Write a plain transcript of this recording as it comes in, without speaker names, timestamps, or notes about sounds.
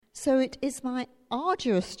So it is my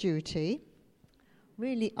arduous duty,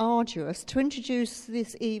 really arduous, to introduce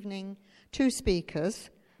this evening two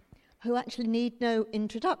speakers who actually need no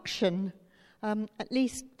introduction, at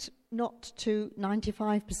least not to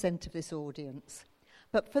 95% of this audience.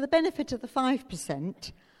 But for the benefit of the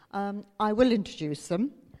 5%, I will introduce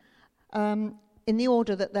them in the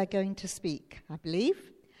order that they're going to speak, I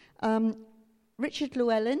believe. Richard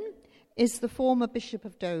Llewellyn is the former Bishop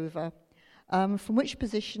of Dover, from which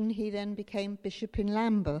position he then became Bishop in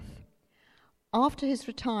Lambeth. After his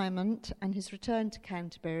retirement and his return to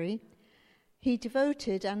Canterbury, he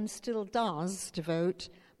devoted, and still does devote,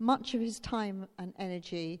 much of his time and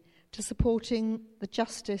energy to supporting the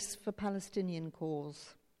justice for Palestinian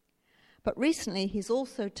cause. But recently he's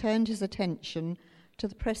also turned his attention to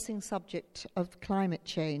the pressing subject of climate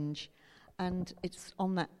change, and it's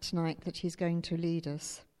on that tonight that he's going to lead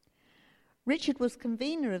us. Richard was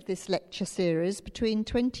convener of this lecture series between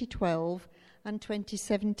 2012 and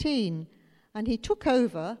 2017, and he took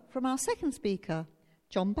over from our second speaker,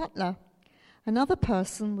 John Butler, another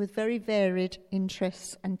person with very varied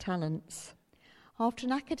interests and talents. After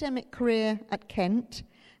an academic career at Kent,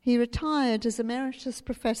 he retired as Emeritus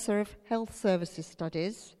Professor of Health Services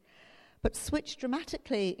Studies, but switched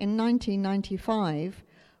dramatically in 1995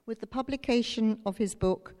 with the publication of his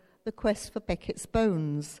book, The Quest for Becket's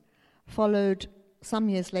Bones, followed some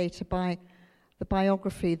years later by the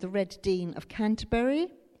biography The Red Dean of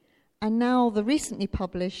Canterbury, and now the recently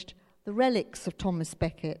published The Relics of Thomas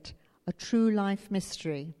Becket, A True Life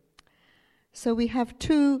Mystery. So we have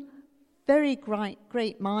two very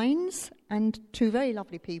great minds and two very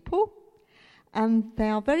lovely people, and they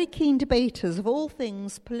are very keen debaters of all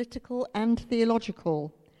things political and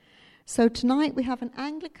theological. So tonight we have an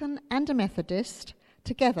Anglican and a Methodist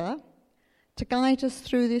together to guide us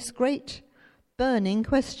through this great burning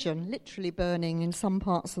question, literally burning in some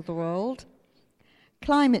parts of the world.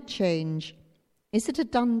 Climate change, is it a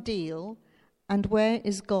done deal? And where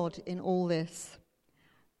is God in all this?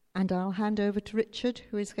 And I'll hand over to Richard,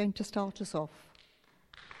 who is going to start us off.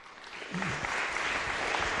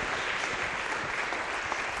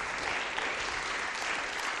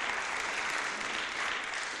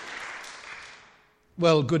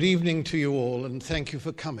 Well, good evening to you all, and thank you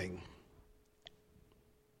for coming.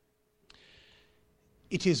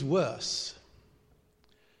 It is worse,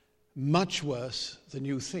 much worse than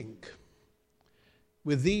you think.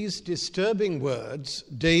 With these disturbing words,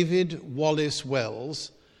 David Wallace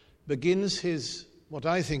Wells begins his, what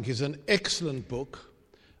I think is an excellent book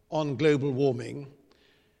on global warming,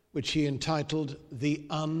 which he entitled The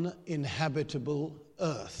Uninhabitable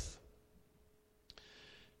Earth.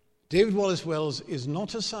 David Wallace Wells is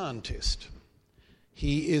not a scientist.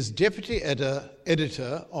 He is deputy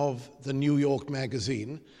editor of the New York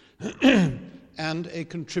Magazine and a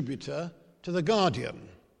contributor to The Guardian.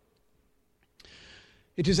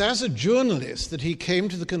 It is as a journalist that he came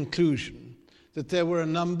to the conclusion that there were a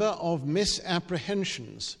number of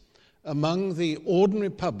misapprehensions among the ordinary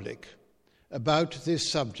public about this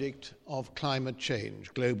subject of climate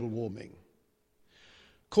change, global warming,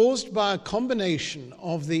 caused by a combination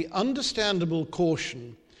of the understandable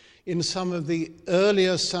caution in some of the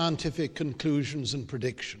earlier scientific conclusions and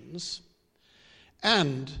predictions,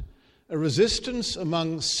 and a resistance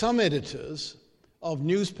among some editors of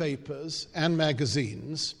newspapers and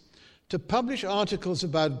magazines to publish articles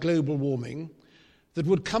about global warming that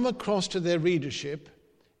would come across to their readership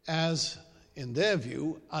as, in their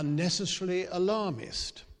view, unnecessarily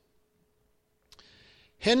alarmist.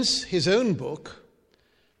 Hence his own book,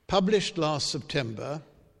 published last September,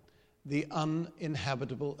 The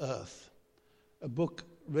Uninhabitable Earth, a book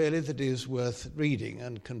really that is worth reading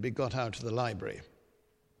and can be got out of the library.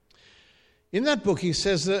 In that book he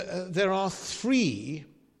says that there are three,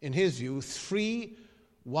 in his view, three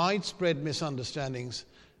widespread misunderstandings.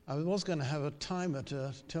 I was going to have a timer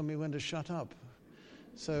to tell me when to shut up,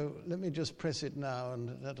 so let me just press it now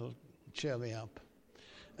and that'll cheer me up.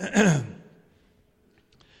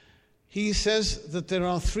 He says that there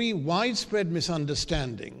are three widespread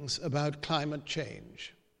misunderstandings about climate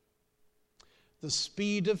change: the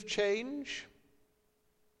speed of change,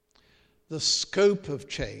 the scope of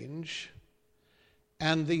change,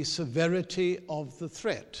 and the severity of the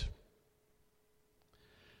threat.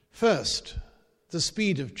 First, the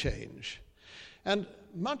speed of change. And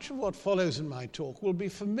much of what follows in my talk will be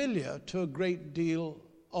familiar to a great deal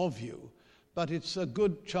of you, but it's a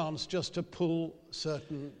good chance just to pull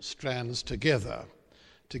certain strands together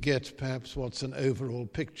to get perhaps what's an overall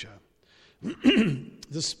picture.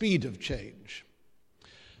 The speed of change.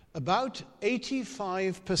 About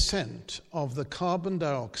 85% of the carbon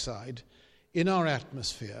dioxide in our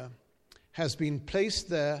atmosphere has been placed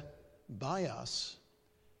there by us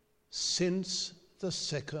since the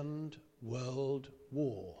Second World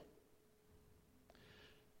War.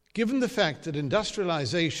 Given the fact that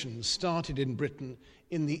industrialization started in Britain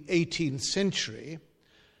in the 18th century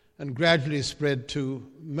and gradually spread to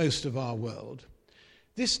most of our world,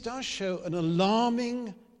 this does show an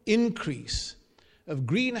alarming increase of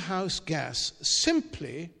greenhouse gas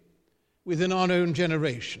simply within our own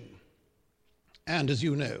generation. And as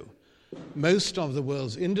you know, most of the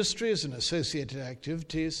world's industries and associated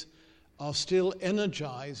activities are still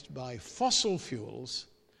energized by fossil fuels,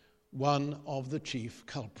 one of the chief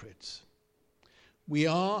culprits. We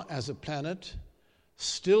are, as a planet,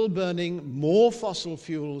 still burning more fossil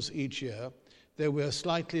fuels each year, though we're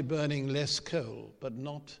slightly burning less coal, but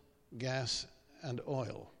not gas and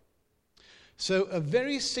oil. So a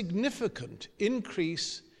very significant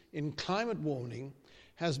increase in climate warming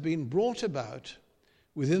has been brought about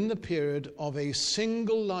within the period of a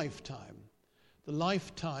single lifetime, the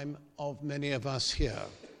lifetime of many of us here.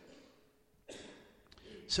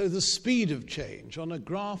 So the speed of change on a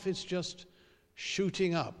graph is just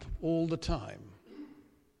shooting up all the time.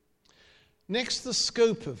 Next, the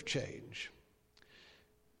scope of change.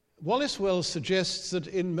 Wallace Wells suggests that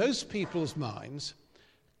in most people's minds,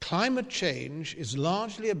 climate change is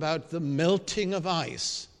largely about the melting of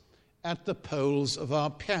ice at the poles of our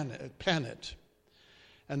planet,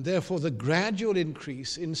 and therefore the gradual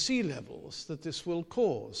increase in sea levels that this will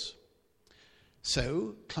cause.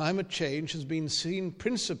 So, climate change has been seen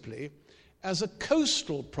principally as a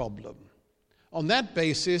coastal problem. On that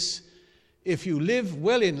basis, if you live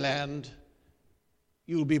well inland,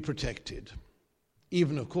 you'll be protected.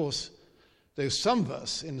 Even, of course, though some of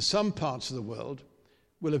us in some parts of the world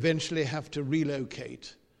will eventually have to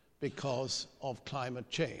relocate because of climate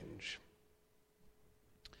change.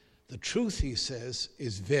 The truth, he says,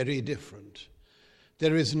 is very different.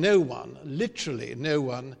 There is no one, literally no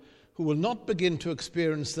one, who will not begin to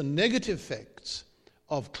experience the negative effects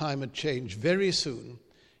of climate change very soon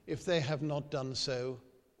if they have not done so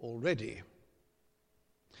already.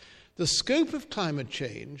 The scope of climate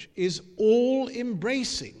change is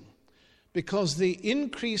all-embracing because the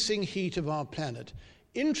increasing heat of our planet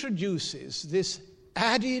introduces this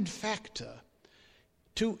added factor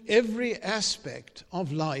to every aspect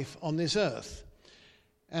of life on this earth.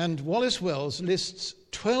 And Wallace Wells lists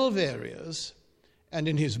 12 areas, and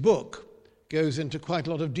in his book goes into quite a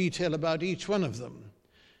lot of detail about each one of them.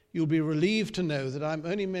 You'll be relieved to know that I'm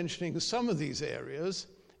only mentioning some of these areas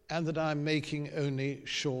and that I'm making only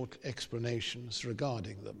short explanations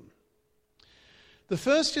regarding them. The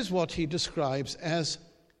first is what he describes as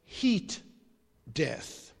heat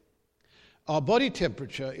death. Our body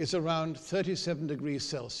temperature is around 37 degrees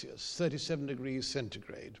Celsius, 37 degrees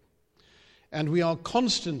centigrade, and we are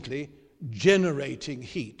constantly generating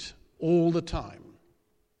heat all the time.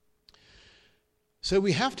 So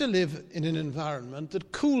we have to live in an environment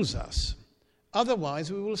that cools us.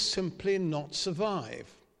 Otherwise, we will simply not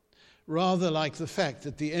survive. Rather like the fact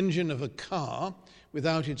that the engine of a car,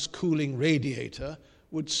 without its cooling radiator,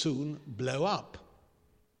 would soon blow up.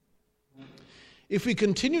 If we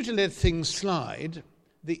continue to let things slide,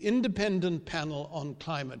 the Independent Panel on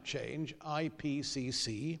Climate Change,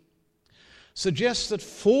 IPCC, suggests that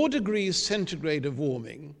 4 degrees centigrade of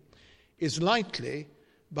warming is likely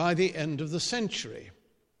by the end of the century.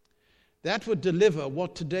 That would deliver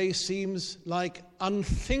what today seems like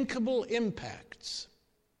unthinkable impacts.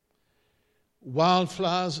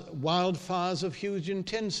 Wildfires of huge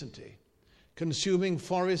intensity, consuming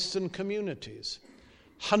forests and communities,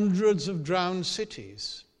 hundreds of drowned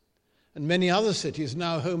cities, and many other cities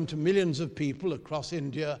now home to millions of people across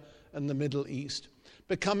India and the Middle East,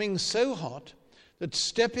 becoming so hot that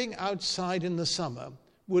stepping outside in the summer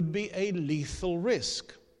would be a lethal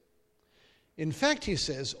risk. In fact, he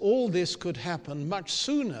says, all this could happen much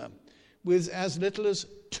sooner with as little as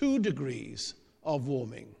 2 degrees of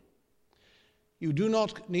warming. You do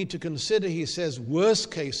not need to consider, he says,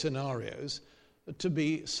 worst-case scenarios to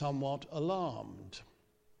be somewhat alarmed.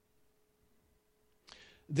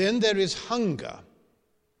 Then there is hunger.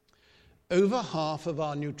 Over half of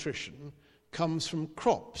our nutrition comes from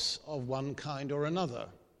crops of one kind or another.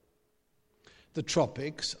 The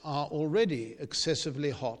tropics are already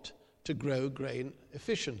excessively hot to grow grain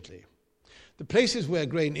efficiently. The places where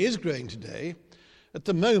grain is growing today, at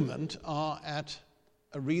the moment, are at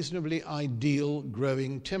a reasonably ideal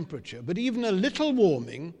growing temperature. But even a little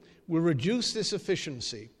warming will reduce this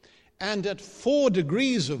efficiency. And at 4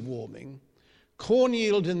 degrees of warming, corn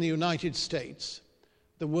yield in the United States,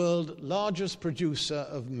 the world's largest producer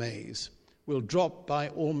of maize, will drop by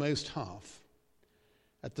almost half.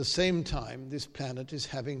 At the same time, this planet is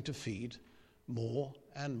having to feed more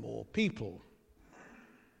and more people.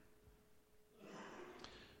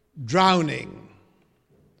 Drowning.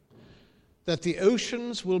 That the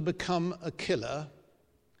oceans will become a killer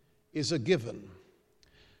is a given.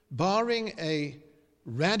 Barring a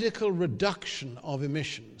radical reduction of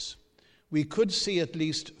emissions, we could see at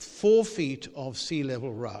least 4 feet of sea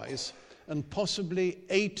level rise and possibly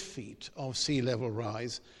 8 feet of sea level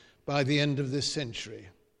rise by the end of this century,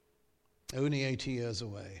 only 80 years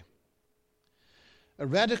away. A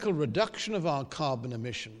radical reduction of our carbon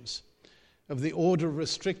emissions of the order of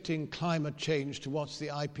restricting climate change to what the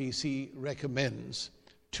IPCC recommends,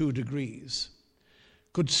 2 degrees,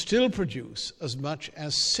 could still produce as much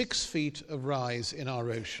as 6 feet of rise in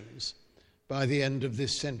our oceans by the end of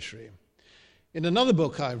this century. In another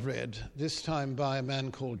book I've read, this time by a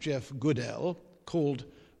man called Jeff Goodell, called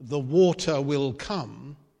The Water Will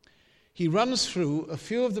Come, he runs through a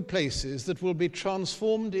few of the places that will be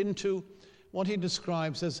transformed into what he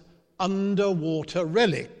describes as underwater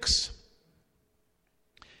relics.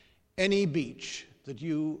 Any beach that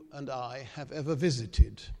you and I have ever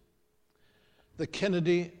visited, the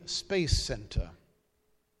Kennedy Space Center,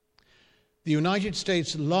 the United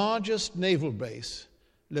States' largest naval base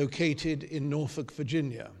located in Norfolk,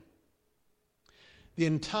 Virginia, the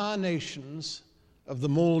entire nations of the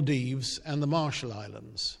Maldives and the Marshall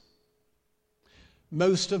Islands,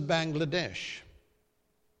 most of Bangladesh,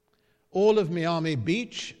 all of Miami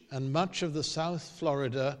Beach and much of the South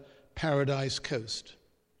Florida Paradise Coast,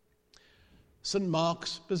 St.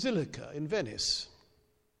 Mark's Basilica in Venice,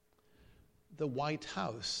 the White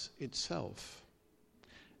House itself,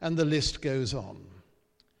 and the list goes on.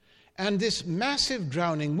 And this massive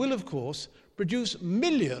drowning will, of course, produce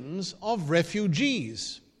millions of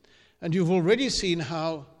refugees. And you've already seen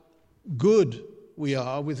how good we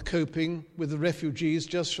are with coping with the refugees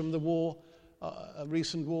just from the war, a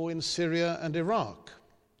recent war in Syria and Iraq.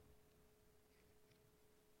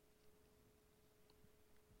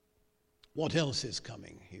 What else is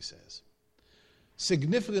coming, he says?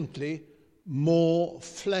 Significantly more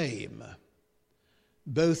flame,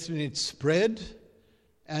 both in its spread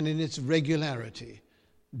and in its regularity,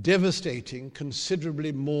 devastating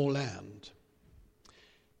considerably more land.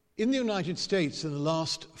 In the United States in the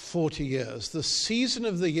last 40 years, the season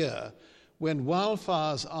of the year when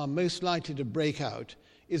wildfires are most likely to break out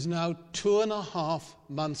is now 2.5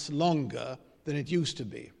 months longer than it used to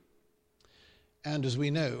be. And as we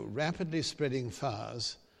know, rapidly spreading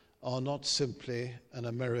fires are not simply an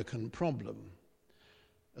American problem.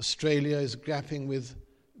 Australia is grappling with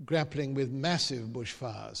massive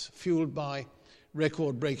bushfires, fueled by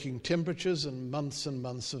record-breaking temperatures and months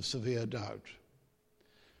of severe drought.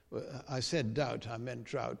 Well, I said drought, I meant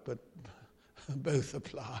drought, but both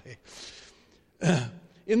apply.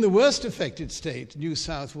 In the worst affected state, New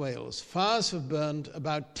South Wales, fires have burned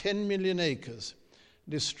about 10 million acres,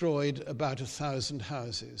 destroyed about 1,000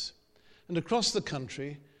 houses. And across the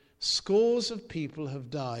country, scores of people have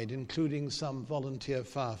died, including some volunteer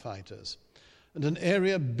firefighters. And an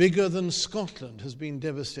area bigger than Scotland has been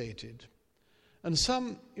devastated. And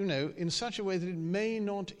some, in such a way that it may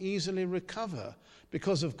not easily recover.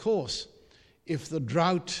 Because, of course, if the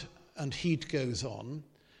drought and heat goes on,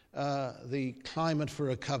 the climate for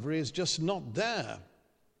recovery is just not there.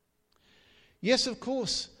 Yes, of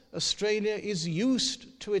course, Australia is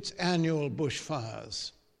used to its annual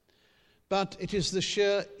bushfires. But it is the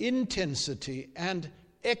sheer intensity and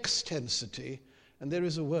extensity, and there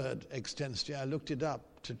is a word, extensity, I looked it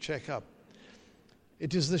up to check up.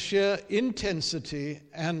 It is the sheer intensity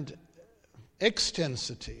and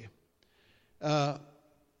extensity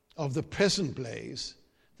of the present blaze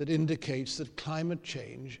that indicates that climate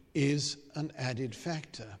change is an added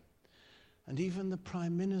factor. And even the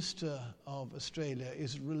Prime Minister of Australia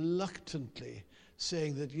is reluctantly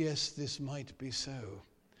saying that, yes, this might be so.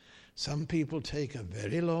 Some people take a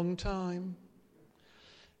very long time.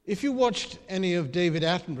 If you watched any of David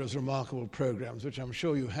Attenborough's remarkable programs, which I'm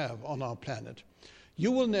sure you have, on our planet,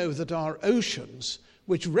 you will know that our oceans,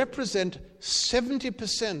 which represent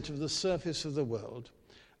 70% of the surface of the world,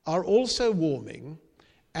 are also warming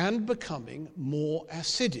and becoming more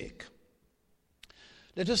acidic.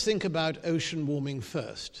 Let us think about ocean warming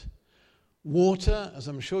first. Water, as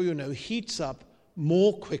I'm sure you know, heats up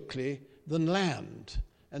more quickly than land,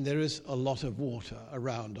 and there is a lot of water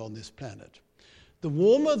around on this planet. The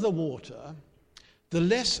warmer the water, the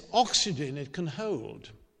less oxygen it can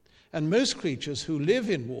hold. And most creatures who live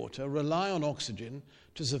in water rely on oxygen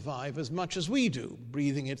to survive as much as we do,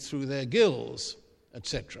 breathing it through their gills,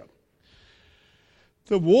 etc.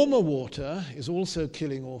 The warmer water is also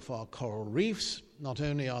killing off our coral reefs, not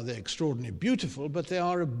only are they extraordinarily beautiful, but they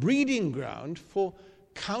are a breeding ground for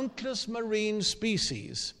countless marine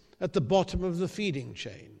species at the bottom of the feeding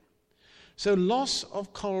chain. So loss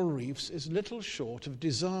of coral reefs is little short of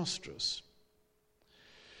disastrous.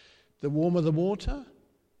 The warmer the water,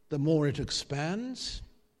 the more it expands,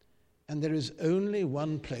 and there is only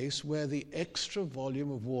one place where the extra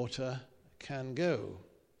volume of water can go,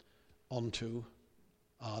 onto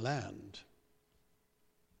our land.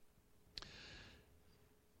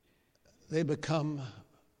 They become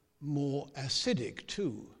more acidic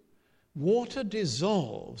too. Water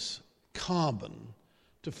dissolves carbon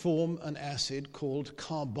to form an acid called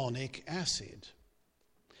carbonic acid.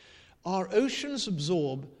 Our oceans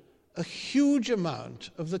absorb a huge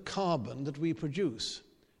amount of the carbon that we produce,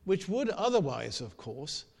 which would otherwise, of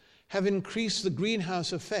course, have increased the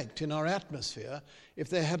greenhouse effect in our atmosphere if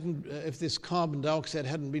this carbon dioxide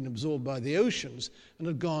hadn't been absorbed by the oceans and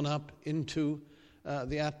had gone up into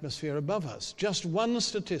the atmosphere above us. Just one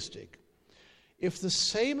statistic. If the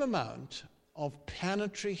same amount of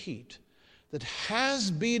planetary heat that has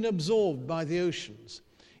been absorbed by the oceans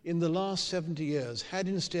in the last 70 years had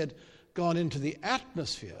instead gone into the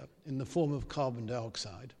atmosphere in the form of carbon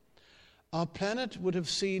dioxide, our planet would have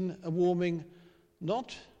seen a warming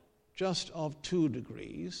not just of 2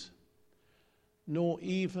 degrees, nor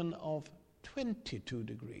even of 22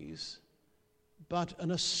 degrees, but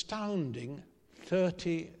an astounding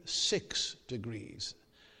 36 degrees.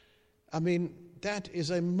 I mean, that is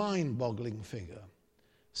a mind-boggling figure.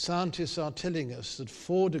 Scientists are telling us that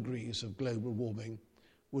 4 degrees of global warming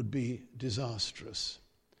would be disastrous.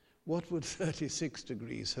 What would 36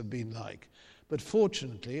 degrees have been like? But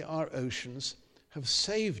fortunately, our oceans have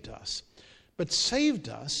saved us. But saved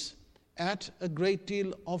us at a great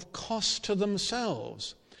deal of cost to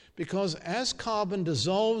themselves. Because as carbon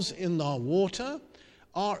dissolves in our water,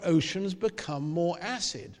 our oceans become more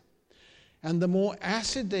acid. And the more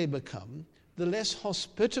acid they become, the less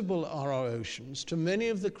hospitable are our oceans to many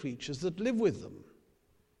of the creatures that live with them.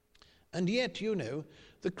 And yet,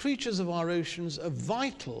 the creatures of our oceans are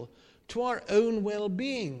vital to our own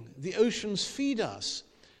well-being. The oceans feed us.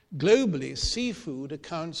 Globally, seafood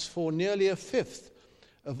accounts for nearly 1/5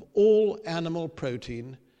 of all animal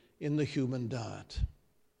protein in the human diet.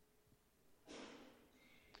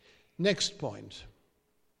 Next point.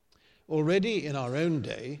 Already in our own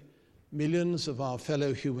day, millions of our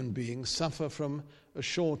fellow human beings suffer from a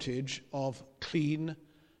shortage of clean,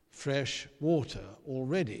 fresh water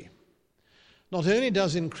already. Not only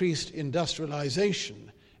does increased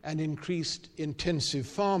industrialization and increased intensive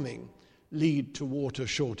farming lead to water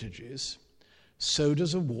shortages, so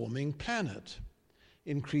does a warming planet.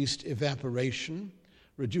 Increased evaporation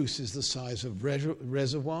reduces the size of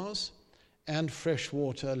reservoirs and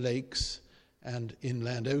freshwater lakes and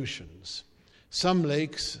inland oceans. Some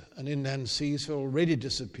lakes and inland seas have already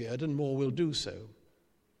disappeared, and more will do so.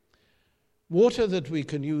 Water that we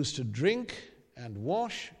can use to drink and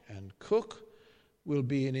wash and cook will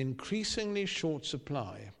be in increasingly short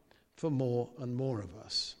supply for more and more of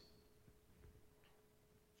us.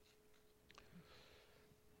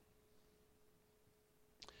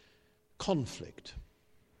 Conflict.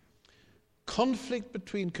 Conflict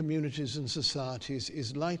between communities and societies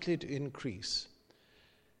is likely to increase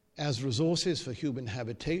as resources for human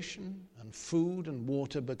habitation and food and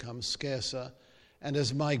water become scarcer and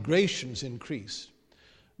as migrations increase.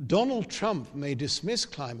 Donald Trump may dismiss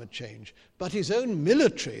climate change, but his own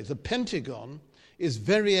military, the Pentagon, is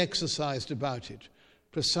very exercised about it,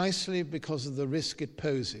 precisely because of the risk it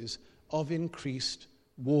poses of increased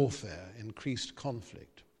warfare, increased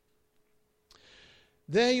conflict.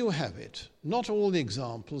 There you have it, not all the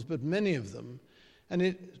examples, but many of them,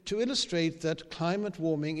 and to illustrate that climate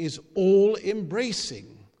warming is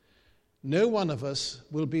all-embracing. No one of us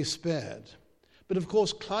will be spared. But of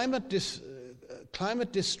course, climate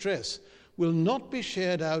distress will not be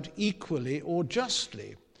shared out equally or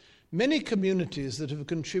justly. Many communities that have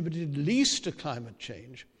contributed least to climate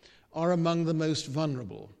change are among the most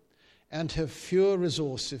vulnerable and have fewer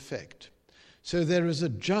resource effect. So there is a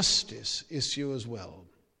justice issue as well.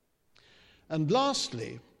 And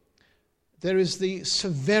lastly, there is the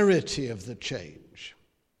severity of the change.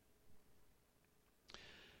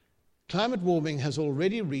 Climate warming has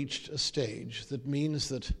already reached a stage that means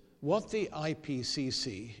that what the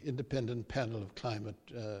IPCC, Independent Panel of Climate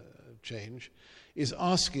Change, is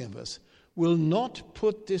asking of us will not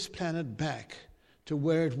put this planet back to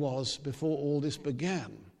where it was before all this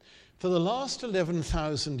began. For the last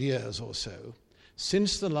 11,000 years or so,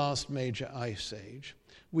 since the last major ice age,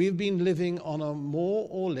 we've been living on a more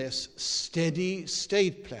or less steady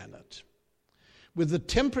state planet. With the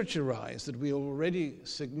temperature rise that we already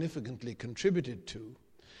significantly contributed to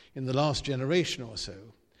in the last generation or so,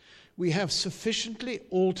 we have sufficiently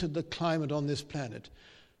altered the climate on this planet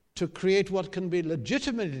to create what can be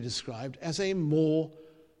legitimately described as a more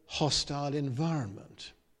hostile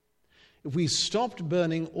environment. If we stopped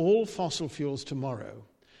burning all fossil fuels tomorrow,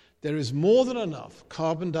 there is more than enough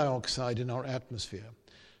carbon dioxide in our atmosphere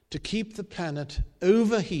to keep the planet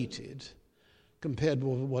overheated compared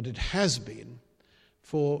with what it has been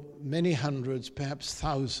for many hundreds, perhaps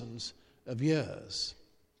thousands of years.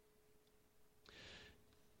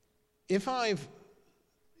 If I've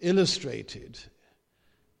illustrated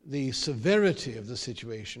the severity of the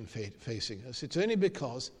situation facing us, it's only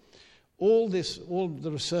because all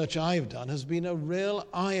the research I've done has been a real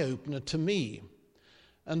eye-opener to me,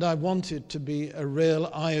 and I want it to be a real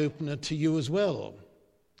eye-opener to you as well.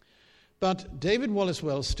 But David Wallace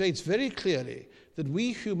Wells states very clearly that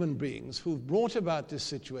we human beings who've brought about this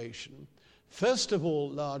situation, first of all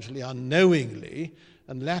largely unknowingly,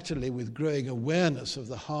 and latterly with growing awareness of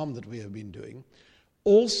the harm that we have been doing,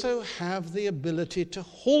 also have the ability to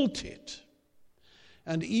halt it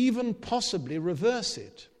and even possibly reverse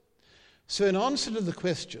it. So in answer to the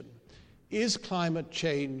question, is climate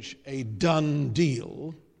change a done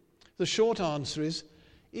deal? The short answer is,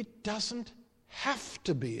 it doesn't have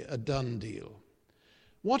to be a done deal.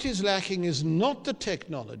 What is lacking is not the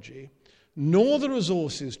technology, nor the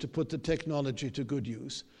resources to put the technology to good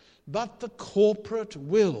use, but the corporate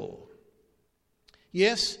will.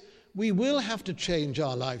 Yes, we will have to change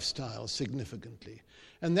our lifestyle significantly,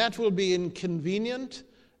 and that will be inconvenient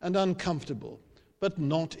and uncomfortable, but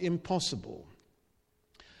not impossible.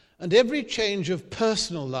 And every change of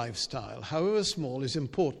personal lifestyle, however small, is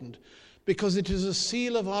important because it is a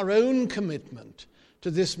seal of our own commitment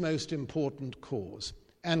to this most important cause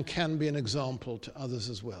and can be an example to others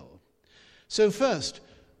as well. So first,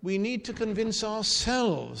 we need to convince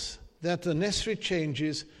ourselves that the necessary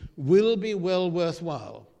changes will be well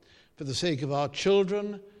worthwhile for the sake of our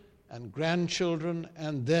children and grandchildren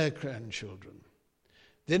and their grandchildren.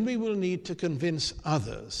 Then we will need to convince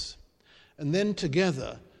others. And then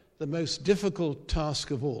together, the most difficult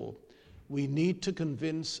task of all, we need to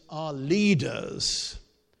convince our leaders,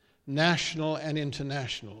 national and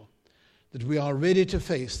international, that we are ready to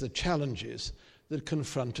face the challenges that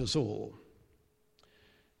confront us all.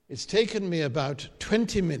 It's taken me about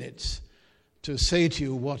 20 minutes to say to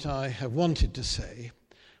you what I have wanted to say.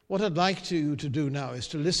 What I'd like you to do now is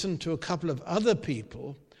to listen to a couple of other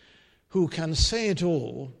people who can say it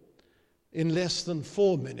all in less than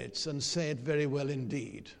 4 minutes and say it very well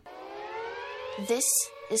indeed. This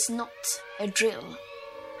is not a drill.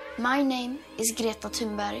 My name is Greta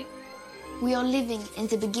Thunberg. We are living in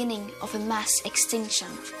the beginning of a mass extinction.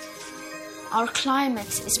 Our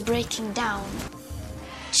climate is breaking down.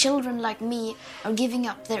 Children like me are giving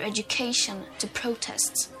up their education to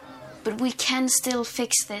protest. But we can still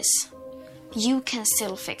fix this. You can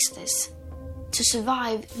still fix this. To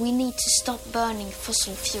survive, we need to stop burning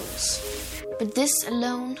fossil fuels. But this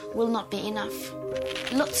alone will not be enough.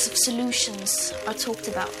 Lots of solutions are talked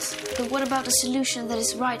about. But what about a solution that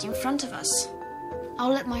is right in front of us?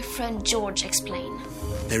 I'll let my friend George explain.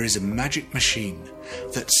 There is a magic machine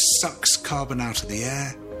that sucks carbon out of the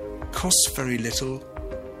air, costs very little,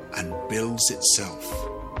 and builds itself.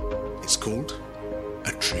 It's called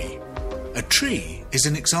a tree. A tree is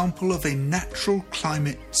an example of a natural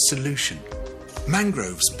climate solution.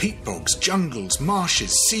 Mangroves, peat bogs, jungles,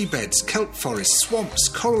 marshes, seabeds, kelp forests, swamps,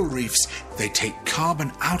 coral reefs, they take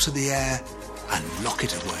carbon out of the air and lock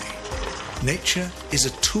it away. Nature is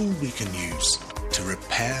a tool we can use to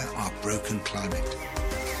repair our broken climate.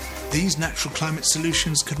 These natural climate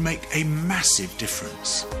solutions could make a massive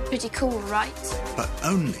difference. Pretty cool, right? But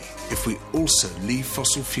only if we also leave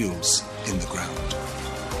fossil fuels in the ground.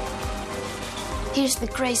 Here's the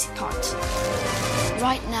crazy part.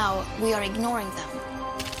 Right now, we are ignoring them.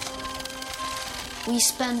 We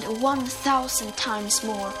spend 1,000 times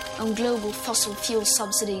more on global fossil fuel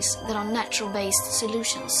subsidies than on natural-based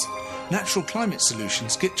solutions. Natural climate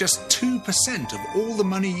solutions get just 2% of all the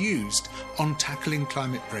money used on tackling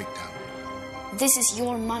climate breakdown. This is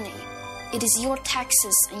your money. It is your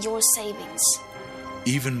taxes and your savings.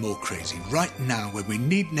 Even more crazy, right now when we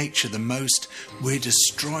need nature the most, we're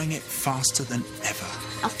destroying it faster than ever.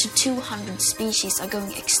 Up to 200 species are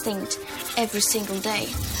going extinct every single day.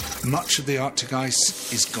 Much of the Arctic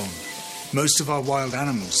ice is gone. Most of our wild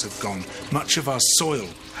animals have gone. Much of our soil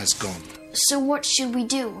has gone. So what should we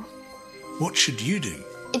do? What should you do?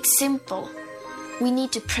 It's simple. We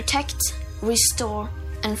need to protect, restore,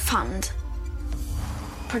 and fund.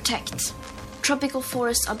 Protect. Tropical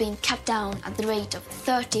forests are being cut down at the rate of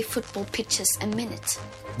 30 football pitches a minute.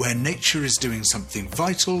 Where nature is doing something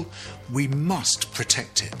vital, we must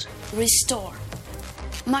protect it. Restore.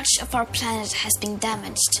 Much of our planet has been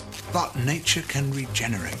damaged. But nature can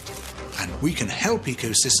regenerate, and we can help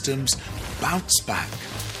ecosystems bounce back.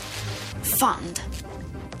 Fund.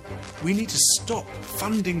 We need to stop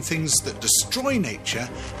funding things that destroy nature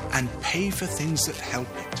and pay for things that help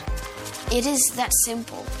it. It is that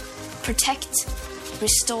simple. Protect,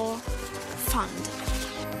 restore, fund.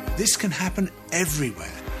 This can happen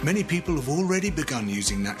everywhere. Many people have already begun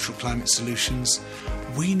using natural climate solutions.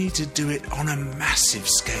 We need to do it on a massive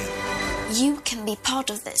scale. You can be part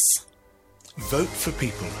of this. Vote for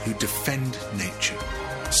people who defend nature.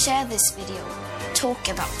 Share this video. Talk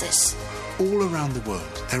about this. All around the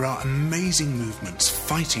world, there are amazing movements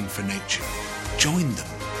fighting for nature. Join them.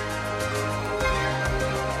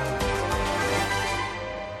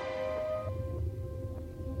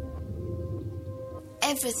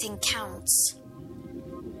 Everything counts.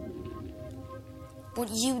 What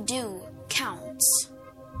you do counts.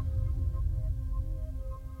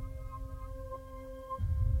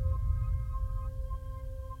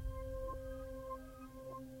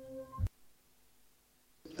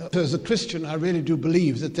 As a Christian, I really do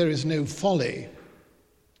believe that there is no folly,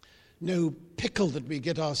 no pickle that we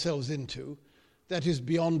get ourselves into that is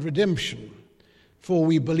beyond redemption. For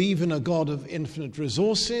we believe in a God of infinite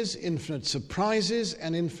resources, infinite surprises,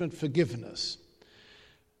 and infinite forgiveness.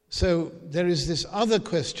 So there is this other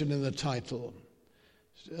question in the title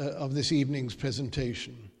of this evening's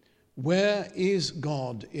presentation. Where is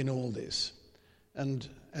God in all this? And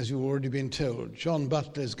as you've already been told, John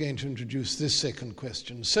Butler is going to introduce this second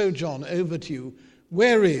question. So, John, over to you.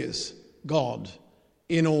 Where is God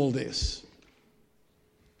in all this?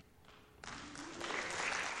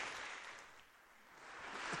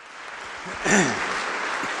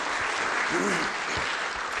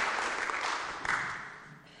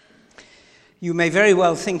 You may very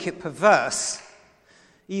well think it perverse,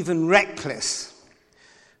 even reckless,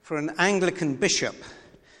 for an Anglican bishop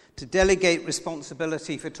to delegate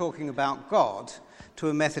responsibility for talking about God to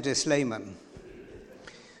a Methodist layman.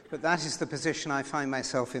 But that is the position I find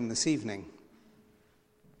myself in this evening.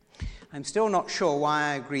 I'm still not sure why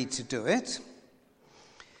I agreed to do it,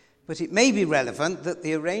 but it may be relevant that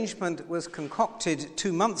the arrangement was concocted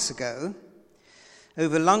 2 months ago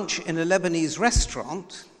over lunch in a Lebanese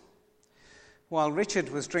restaurant while Richard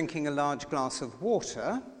was drinking a large glass of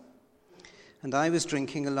water and I was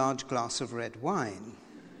drinking a large glass of red wine.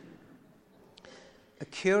 A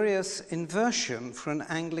curious inversion for an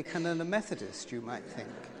Anglican and a Methodist, you might think.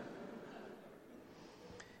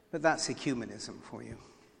 But that's ecumenism for you.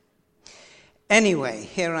 Anyway,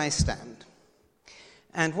 here I stand.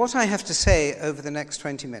 And what I have to say over the next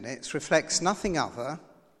 20 minutes reflects nothing other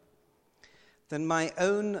than my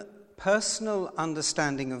own personal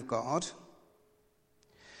understanding of God,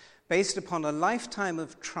 based upon a lifetime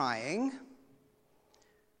of trying,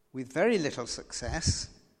 with very little success,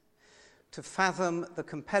 to fathom the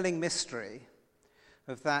compelling mystery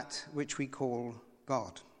of that which we call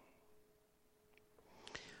God.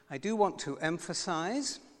 I do want to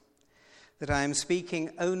emphasize that I am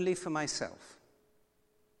speaking only for myself,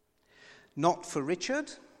 not for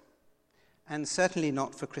Richard, and certainly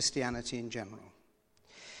not for Christianity in general.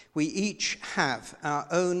 We each have our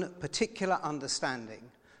own particular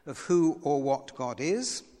understanding of who or what God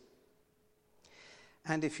is,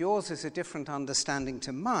 and if yours is a different understanding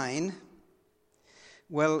to mine,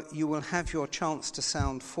 well, you will have your chance to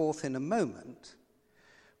sound forth in a moment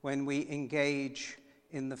when we engage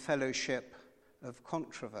in the fellowship of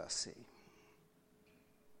controversy.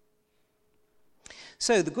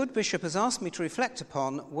 So the good bishop has asked me to reflect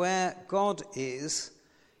upon where God is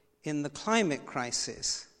in the climate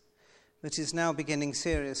crisis that is now beginning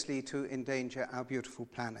seriously to endanger our beautiful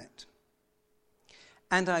planet.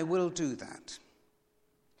 And I will do that.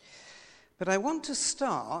 But I want to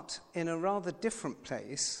start in a rather different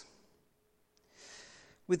place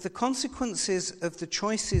with the consequences of the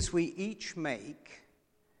choices we each make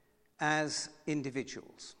as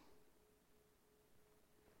individuals.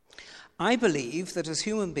 I believe that as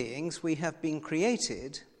human beings we have been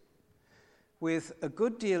created with a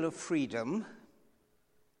good deal of freedom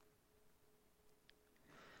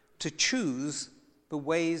to choose the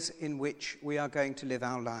ways in which we are going to live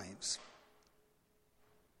our lives.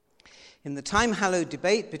 In the time-hallowed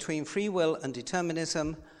debate between free will and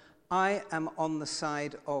determinism, I am on the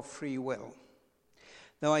side of free will,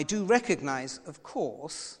 though I do recognize, of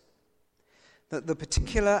course, that the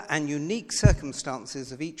particular and unique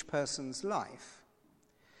circumstances of each person's life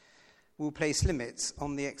will place limits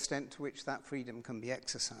on the extent to which that freedom can be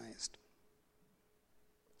exercised.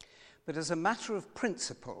 But as a matter of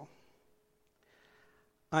principle,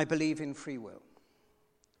 I believe in free will.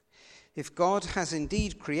 If God has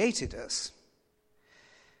indeed created us,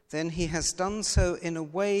 then he has done so in a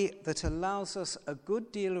way that allows us a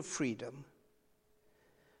good deal of freedom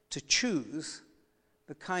to choose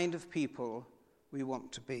the kind of people we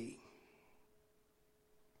want to be.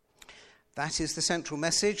 That is the central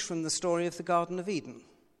message from the story of the Garden of Eden.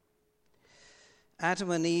 Adam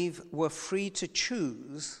and Eve were free to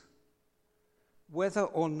choose whether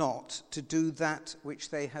or not to do that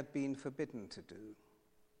which they had been forbidden to do.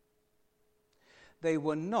 They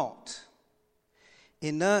were not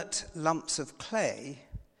inert lumps of clay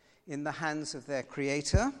in the hands of their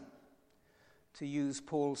Creator, to use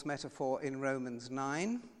Paul's metaphor in Romans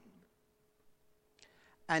 9,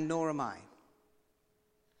 and nor am I.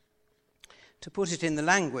 To put it in the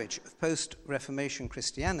language of post-Reformation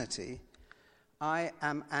Christianity, I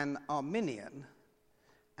am an Arminian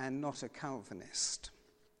and not a Calvinist.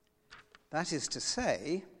 That is to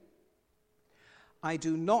say, I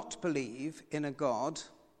do not believe in a God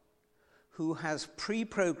who has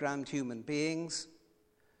pre-programmed human beings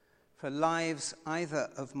for lives either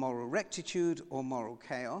of moral rectitude or moral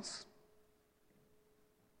chaos.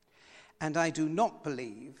 And I do not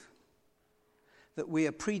believe that we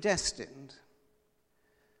are predestined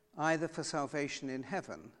either for salvation in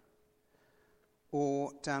heaven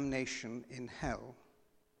or damnation in hell.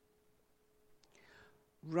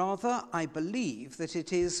 Rather, I believe that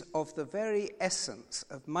it is of the very essence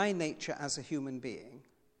of my nature as a human being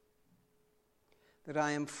that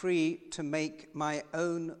I am free to make my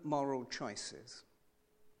own moral choices,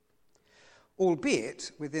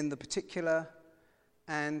 albeit within the particular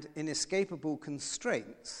and inescapable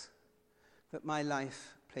constraints that my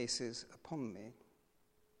life places upon me.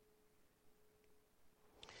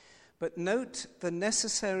 But note the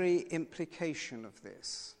necessary implication of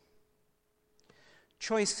this.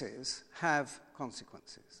 Choices have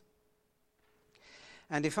consequences.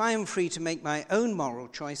 And if I am free to make my own moral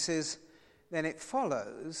choices, then it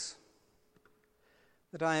follows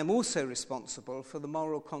that I am also responsible for the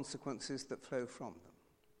moral consequences that flow from them.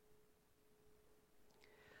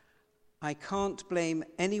 I can't blame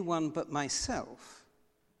anyone but myself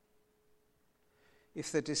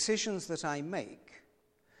if the decisions that I make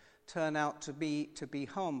turn out to be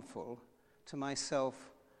harmful to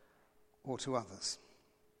myself or to others.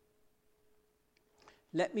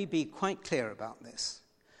 Let me be quite clear about this.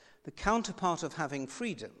 The counterpart of having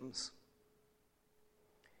freedoms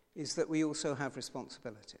is that we also have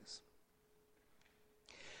responsibilities.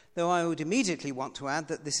 Though I would immediately want to add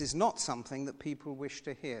that this is not something that people wish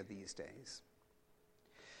to hear these days.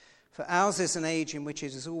 For ours is an age in which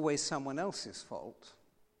it is always someone else's fault,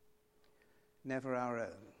 never our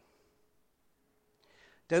own.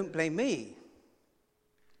 Don't blame me.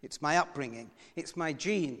 It's my upbringing. It's my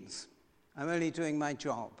genes. I'm only doing my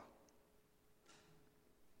job.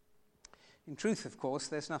 In truth, of course,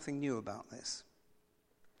 there's nothing new about this.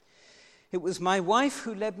 It was my wife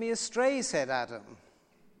who led me astray, said Adam.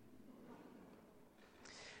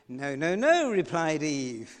 No, no, no, replied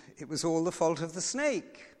Eve. It was all the fault of the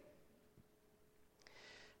snake.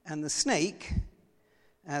 And the snake,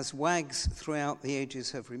 as wags throughout the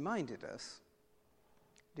ages have reminded us,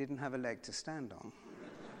 didn't have a leg to stand on.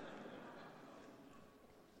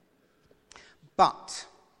 But,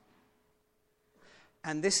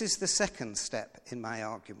 and this is the second step in my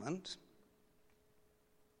argument,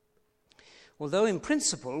 although in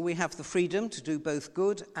principle we have the freedom to do both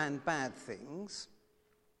good and bad things,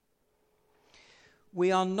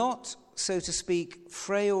 we are not, so to speak,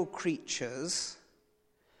 frail creatures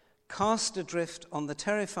cast adrift on the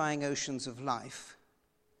terrifying oceans of life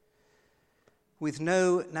with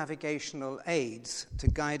no navigational aids to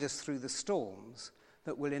guide us through the storms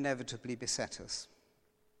that will inevitably beset us.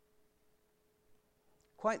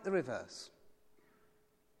 Quite the reverse.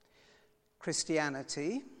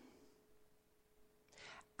 Christianity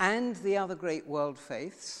and the other great world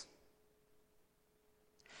faiths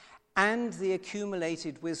and the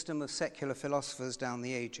accumulated wisdom of secular philosophers down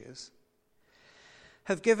the ages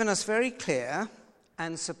have given us very clear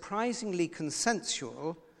and surprisingly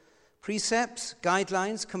consensual precepts,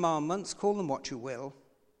 guidelines, commandments, call them what you will,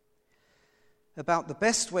 about the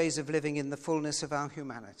best ways of living in the fullness of our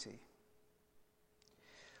humanity.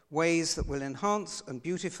 Ways that will enhance and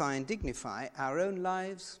beautify and dignify our own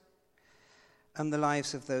lives and the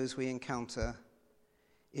lives of those we encounter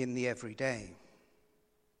in the everyday.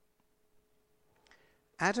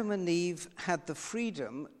 Adam and Eve had the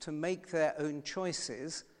freedom to make their own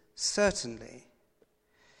choices, certainly.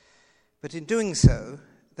 But in doing so,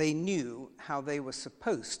 they knew how they were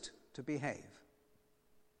supposed to behave.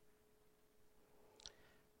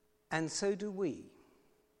 And so do we.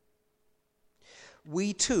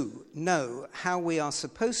 We too know how we are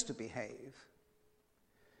supposed to behave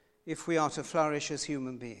if we are to flourish as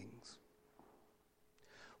human beings.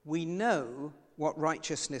 We know what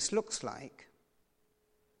righteousness looks like,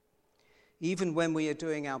 even when we are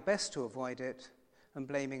doing our best to avoid it and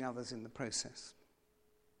blaming others in the process.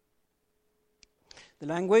 The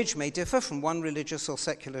language may differ from one religious or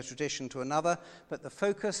secular tradition to another, but the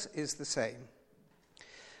focus is the same.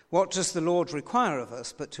 What does the Lord require of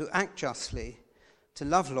us but to act justly, to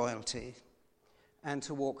love loyalty, and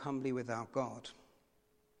to walk humbly with our God?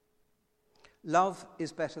 Love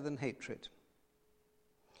is better than hatred.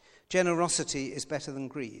 Generosity is better than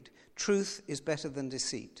greed. Truth is better than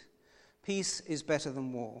deceit. Peace is better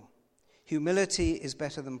than war. Humility is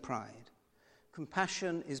better than pride.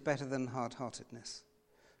 Compassion is better than hard-heartedness.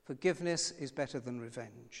 Forgiveness is better than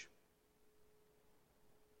revenge.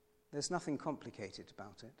 There's nothing complicated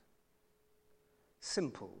about it.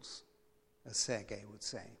 Simples, as Sergei would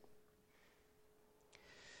say.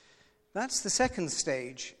 That's the second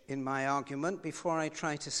stage in my argument before I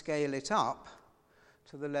try to scale it up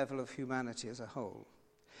to the level of humanity as a whole.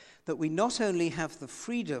 That we not only have the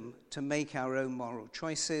freedom to make our own moral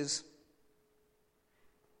choices,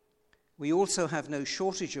 we also have no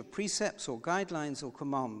shortage of precepts or guidelines or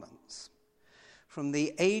commandments from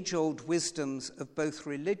the age-old wisdoms of both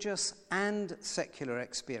religious and secular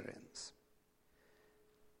experience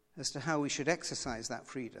as to how we should exercise that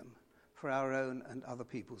freedom for our own and other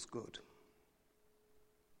people's good.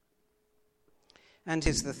 And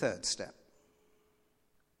here's the third step.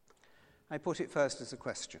 I put it first as a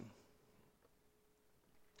question.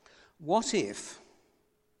 What if,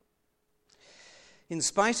 in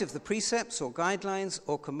spite of the precepts or guidelines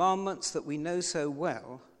or commandments that we know so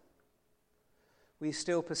well, we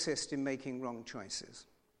still persist in making wrong choices?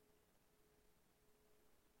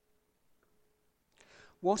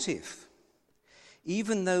 What if,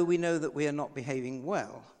 even though we know that we are not behaving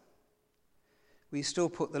well, we still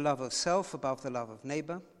put the love of self above the love of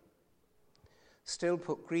neighbor, still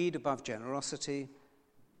put greed above generosity,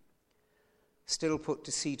 still put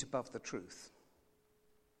deceit above the truth?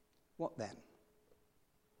 What then?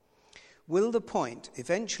 Will the point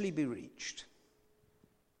eventually be reached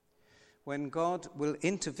when God will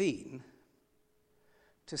intervene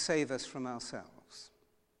to save us from ourselves?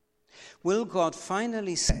 Will God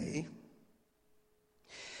finally say,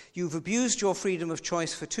 "You've abused your freedom of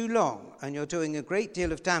choice for too long, and you're doing a great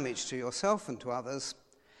deal of damage to yourself and to others,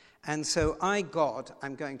 and so I, God,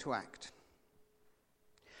 am going to act.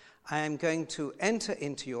 I am going to enter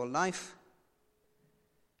into your life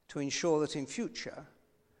to ensure that in future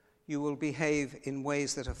you will behave in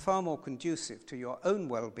ways that are far more conducive to your own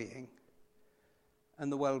well-being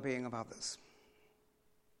and the well-being of others."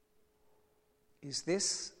 Is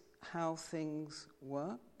this how things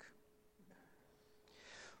work?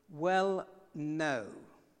 Well, no.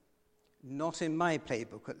 Not in my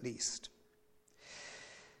playbook, at least.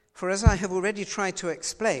 For as I have already tried to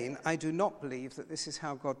explain, I do not believe that this is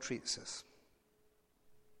how God treats us.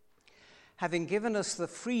 Having given us the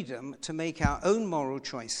freedom to make our own moral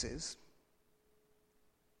choices,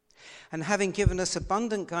 and having given us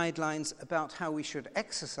abundant guidelines about how we should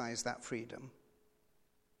exercise that freedom,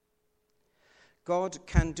 God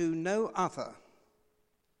can do no other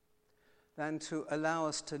than to allow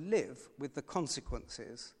us to live with the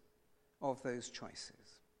consequences of those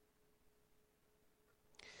choices.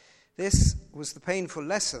 This was the painful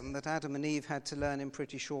lesson that Adam and Eve had to learn in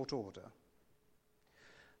pretty short order.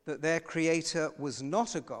 That their Creator was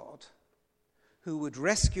not a God who would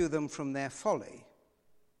rescue them from their folly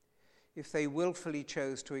if they willfully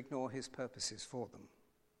chose to ignore his purposes for them.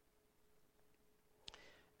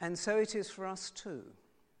 And so it is for us too.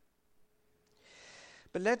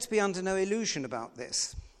 But let's be under no illusion about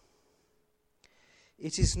this.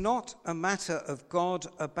 It is not a matter of God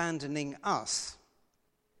abandoning us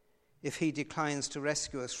if he declines to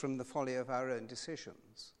rescue us from the folly of our own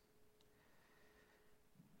decisions,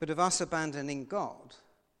 but of us abandoning God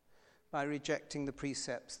by rejecting the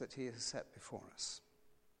precepts that he has set before us.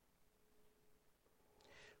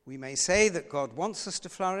 We may say that God wants us to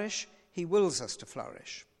flourish, he wills us to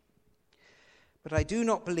flourish. But I do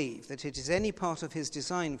not believe that it is any part of his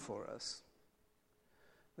design for us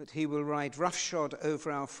that he will ride roughshod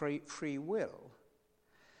over our free will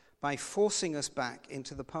by forcing us back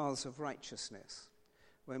into the paths of righteousness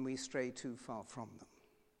when we stray too far from them.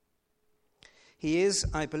 He is,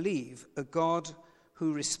 I believe, a God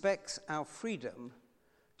who respects our freedom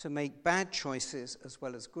to make bad choices as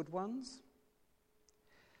well as good ones,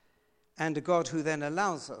 and a God who then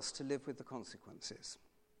allows us to live with the consequences.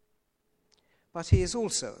 But he is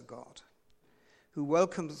also a God who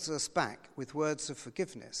welcomes us back with words of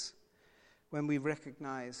forgiveness when we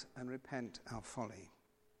recognize and repent our folly.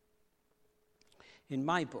 In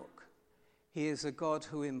my book, he is a God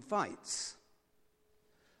who invites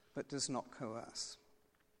but does not coerce.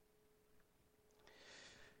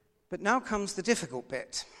 But now comes the difficult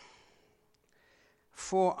bit,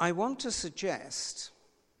 for I want to suggest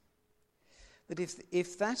that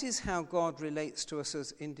if that is how God relates to us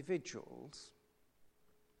as individuals,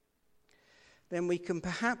 then we can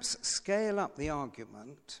perhaps scale up the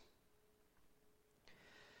argument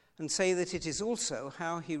and say that it is also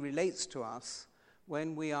how he relates to us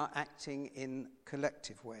when we are acting in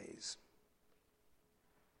collective ways.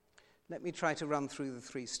 Let me try to run through the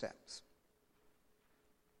 3 steps.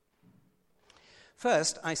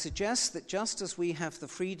 First, I suggest that just as we have the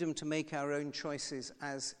freedom to make our own choices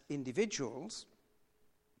as individuals,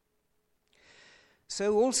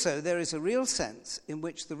 so also there is a real sense in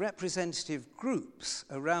which the representative groups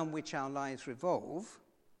around which our lives revolve,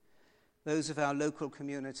 those of our local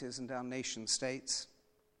communities and our nation states,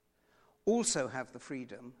 also have the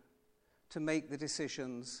freedom to make the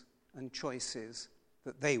decisions and choices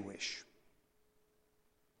that they wish.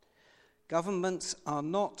 Governments are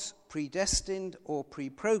not predestined or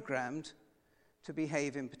pre-programmed to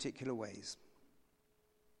behave in particular ways.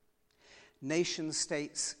 Nation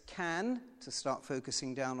states can, to start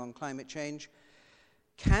focusing down on climate change,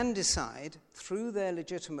 can decide through their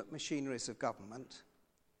legitimate machineries of government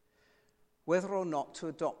whether or not to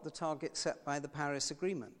adopt the target set by the Paris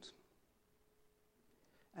Agreement.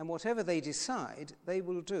 And whatever they decide, they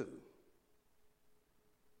will do.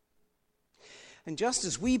 And just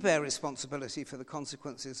as we bear responsibility for the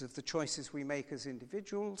consequences of the choices we make as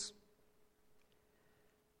individuals,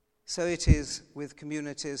 so it is with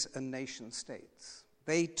communities and nation states.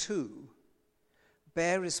 They too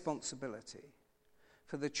bear responsibility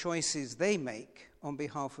for the choices they make on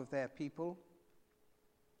behalf of their people,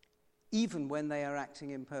 even when they are acting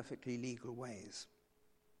in perfectly legal ways.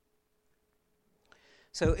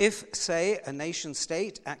 So if, say, a nation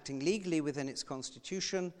state acting legally within its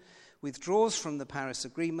constitution withdraws from the Paris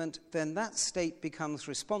Agreement, then that state becomes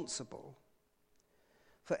responsible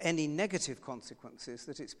for any negative consequences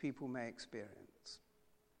that its people may experience.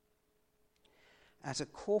 At a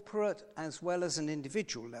corporate as well as an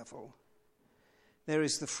individual level, there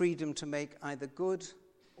is the freedom to make either good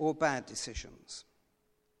or bad decisions.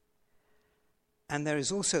 And there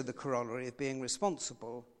is also the corollary of being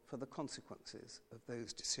responsible for the consequences of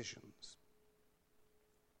those decisions.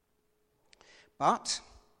 But,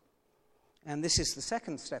 and this is the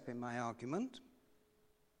second step in my argument,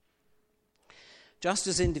 just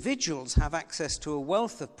as individuals have access to a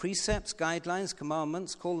wealth of precepts, guidelines,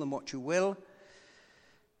 commandments, call them what you will,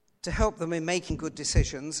 to help them in making good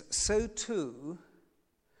decisions, so too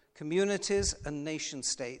communities and nation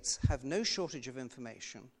states have no shortage of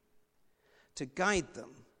information to guide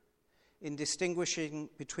them in distinguishing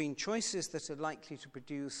between choices that are likely to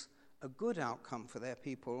produce a good outcome for their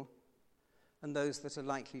people and those that are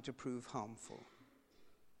likely to prove harmful.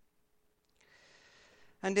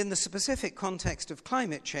 And in the specific context of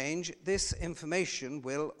climate change, this information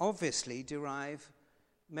will obviously derive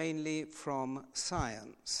mainly from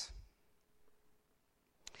science.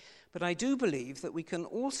 But I do believe that we can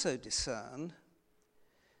also discern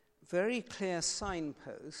very clear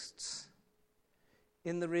signposts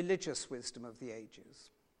in the religious wisdom of the ages.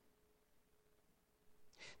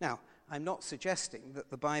 Now, I'm not suggesting that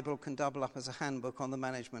the Bible can double up as a handbook on the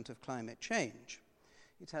management of climate change.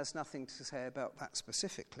 It has nothing to say about that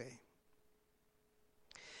specifically.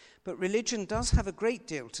 But religion does have a great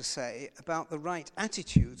deal to say about the right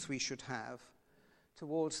attitudes we should have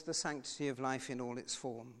towards the sanctity of life in all its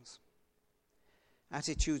forms.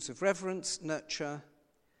 Attitudes of reverence, nurture,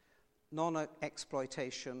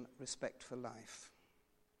 non-exploitation, respect for life.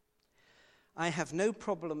 I have no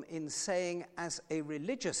problem in saying as a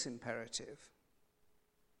religious imperative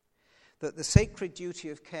that the sacred duty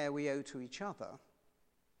of care we owe to each other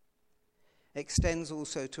extends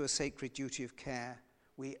also to a sacred duty of care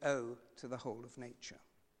we owe to the whole of nature.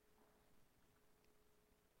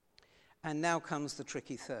 And now comes the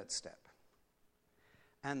tricky third step,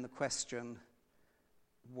 and the question,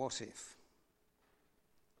 what if?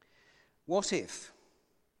 What if,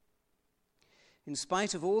 in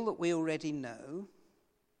spite of all that we already know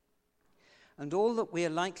and all that we are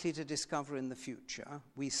likely to discover in the future,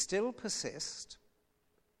 we still persist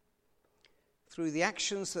through the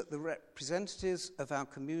actions that the representatives of our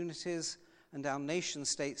communities and our nation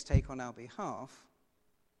states take on our behalf,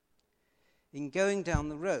 in going down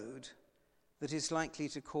the road that is likely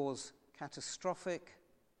to cause catastrophic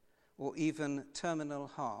or even terminal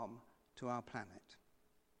harm to our planet.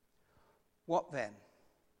 What then?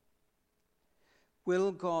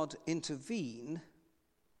 Will God intervene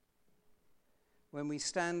when we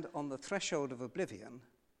stand on the threshold of oblivion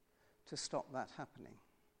to stop that happening?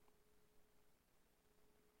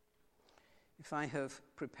 If I have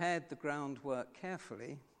prepared the groundwork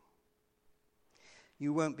carefully,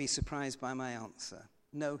 you won't be surprised by my answer.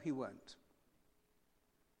 No, he won't.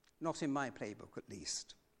 Not in my playbook, at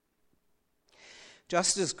least.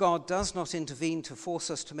 Just as God does not intervene to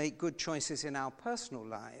force us to make good choices in our personal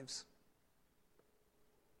lives,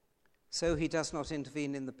 so he does not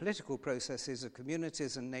intervene in the political processes of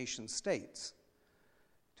communities and nation states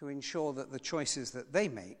to ensure that the choices that they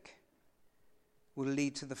make will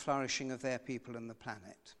lead to the flourishing of their people and the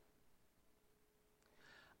planet.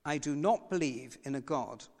 I do not believe in a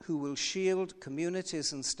God who will shield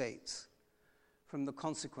communities and states from the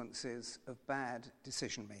consequences of bad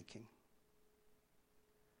decision-making,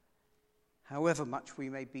 however much we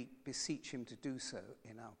may beseech him to do so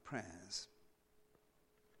in our prayers.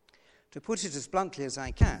 To put it as bluntly as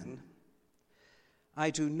I can, I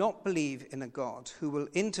do not believe in a God who will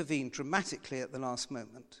intervene dramatically at the last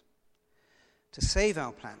moment to save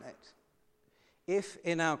our planet if,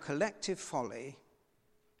 in our collective folly,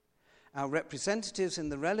 our representatives in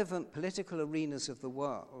the relevant political arenas of the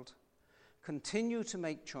world continue to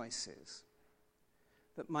make choices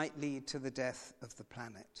that might lead to the death of the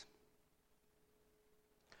planet.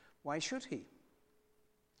 Why should he?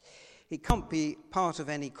 He can't be part of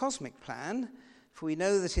any cosmic plan, for we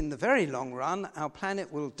know that in the very long run, our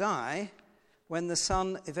planet will die when the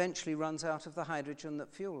sun eventually runs out of the hydrogen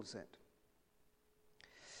that fuels it.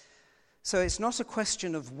 So it's not a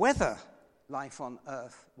question of whether life on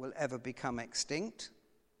Earth will ever become extinct,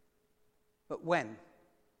 but when.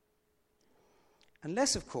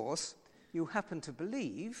 Unless, of course, you happen to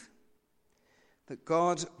believe that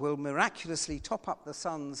God will miraculously top up the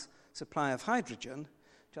sun's supply of hydrogen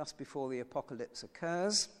just before the apocalypse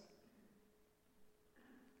occurs,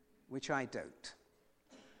 which I don't.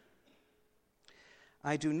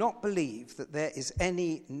 I do not believe that there is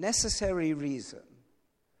any necessary reason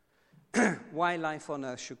why life on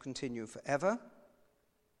Earth should continue forever.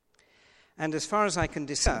 And as far as I can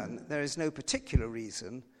discern, there is no particular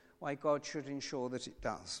reason why God should ensure that it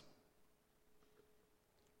does,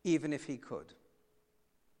 even if he could,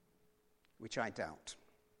 which I doubt.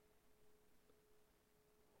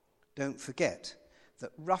 Don't forget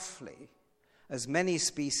that roughly as many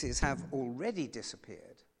species have already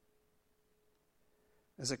disappeared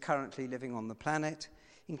as are currently living on the planet,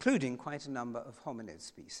 including quite a number of hominid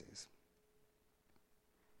species.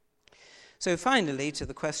 So finally, to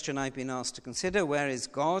the question I've been asked to consider, where is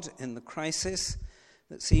God in the crisis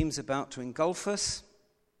that seems about to engulf us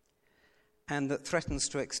and that threatens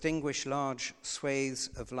to extinguish large swathes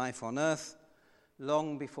of life on Earth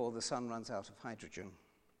long before the sun runs out of hydrogen?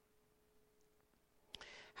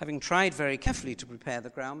 Having tried very carefully to prepare the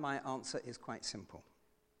ground, my answer is quite simple.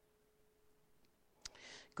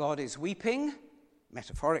 God is weeping,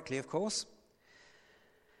 metaphorically of course,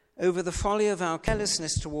 over the folly of our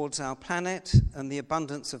carelessness towards our planet and the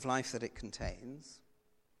abundance of life that it contains.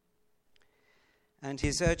 And he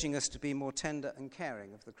is urging us to be more tender and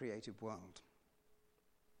caring of the created world.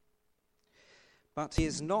 But he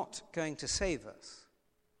is not going to save us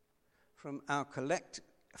from our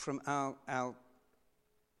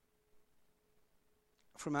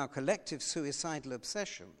collective suicidal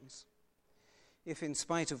obsessions if, in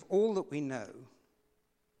spite of all that we know,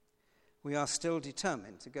 we are still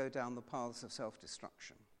determined to go down the paths of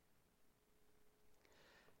self-destruction.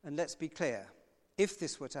 And let's be clear, if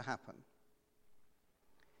this were to happen,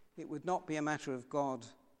 it would not be a matter of God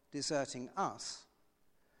deserting us,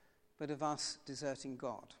 but of us deserting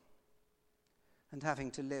God and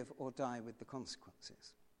having to live or die with the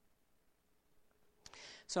consequences.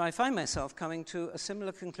 So I find myself coming to a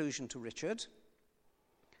similar conclusion to Richard,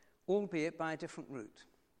 albeit by a different route.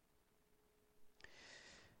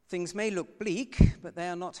 Things may look bleak, but they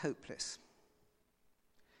are not hopeless.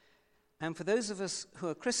 And for those of us who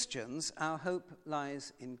are Christians, our hope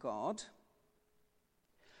lies in God,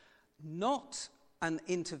 not an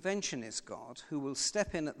interventionist God who will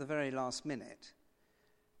step in at the very last minute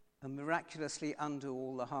and miraculously undo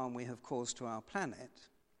all the harm we have caused to our planet,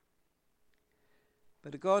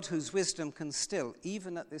 but a God whose wisdom can still,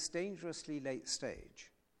 even at this dangerously late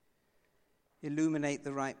stage, illuminate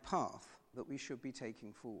the right path that we should be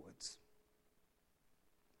taking forwards.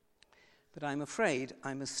 But I'm afraid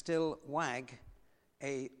I must still wag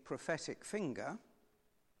a prophetic finger,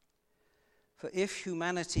 for if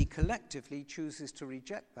humanity collectively chooses to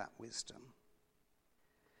reject that wisdom,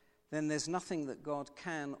 then there's nothing that God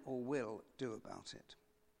can or will do about it.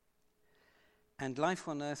 And life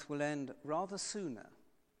on earth will end rather sooner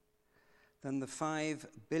than the 5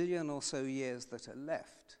 billion or so years that are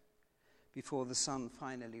left before the sun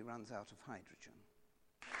finally runs out of hydrogen.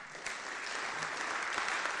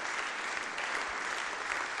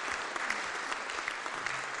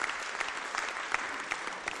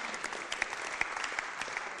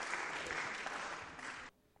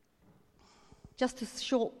 Just a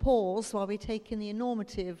short pause while we take in the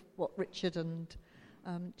enormity of what Richard and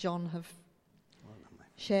John have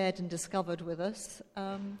shared and discovered with us,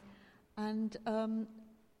 and then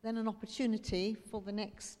an opportunity for the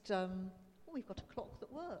next... we've got a clock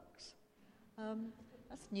that works.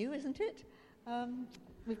 That's new, isn't it?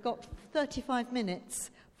 We've got 35 minutes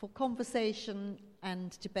for conversation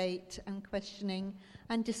and debate and questioning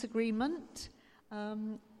and disagreement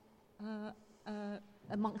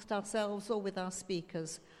amongst ourselves or with our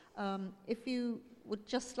speakers. If you would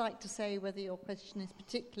just like to say whether your question is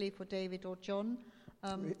particularly for David or John.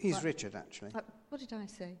 He's Richard, actually. What did I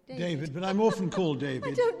say? David, but I'm often called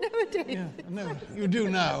David. I don't know a David. Yeah, no, you do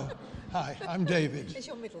now. Hi, I'm David. It's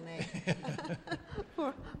your middle name.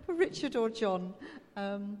 for Richard or John.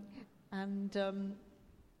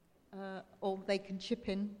 Or they can chip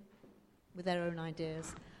in with their own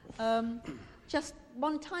ideas. Just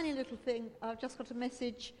one tiny little thing. I've just got a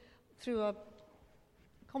message through a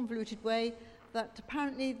convoluted way that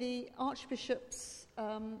apparently the Archbishop's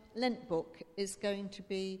Lent book is going to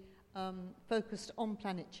be focused on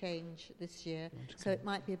planet change this year. So it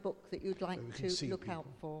might be a book that you'd like to look out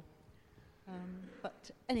for.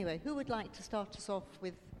 But anyway, who would like to start us off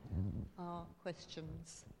with our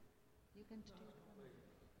questions? You're going to do?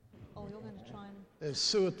 Oh, you're going to try and... There's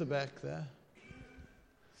Sue at the back there.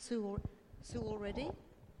 Sue already?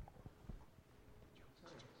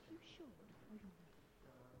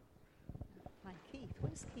 Hi, Keith.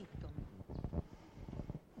 Where's Keith gone?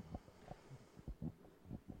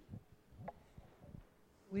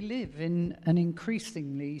 We live in an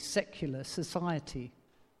increasingly secular society.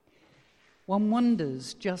 One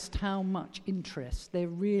wonders just how much interest there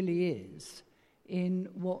really is in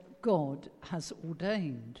what God has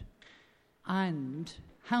ordained and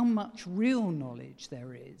how much real knowledge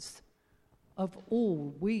there is of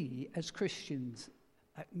all we as Christians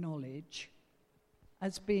acknowledge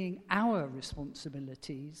as being our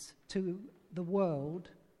responsibilities to the world,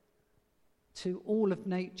 to all of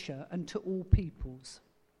nature, and to all peoples.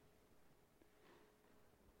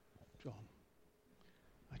 John,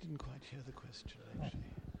 I didn't quite hear the question, actually.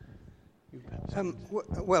 You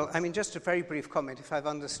perhaps well, I mean, just a very brief comment, if I've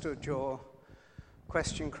understood your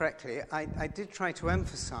question correctly. I did try to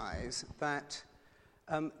emphasize that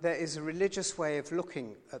there is a religious way of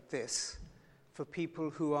looking at this for people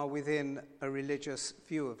who are within a religious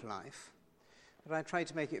view of life. But I tried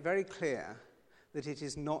to make it very clear that it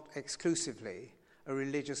is not exclusively a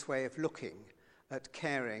religious way of looking at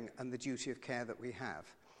caring and the duty of care that we have.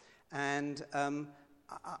 And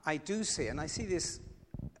I do see, and I see this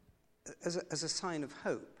as a sign of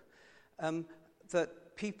hope,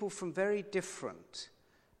 that people from very different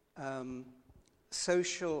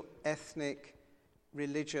social, ethnic,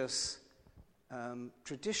 religious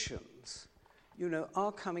traditions,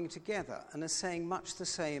 are coming together and are saying much the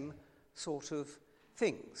same sort of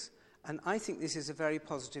things. And I think this is a very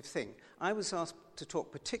positive thing. I was asked to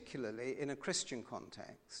talk particularly in a Christian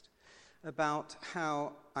context about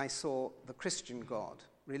how I saw the Christian God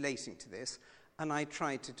relating to this, and I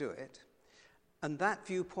tried to do it. And that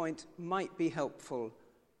viewpoint might be helpful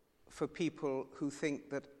for people who think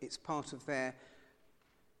that it's part of their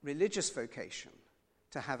religious vocation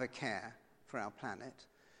to have a care for our planet.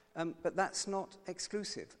 But that's not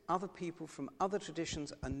exclusive. Other people from other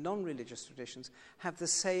traditions and non-religious traditions have the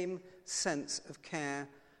same sense of care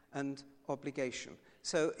and obligation.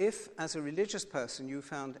 So if, as a religious person, you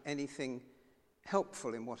found anything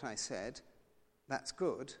helpful in what I said, that's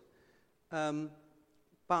good.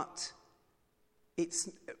 But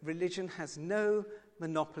religion has no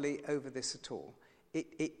monopoly over this at all.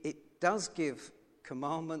 It does give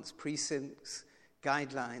commandments, precepts,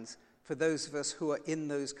 guidelines for those of us who are in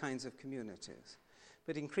those kinds of communities.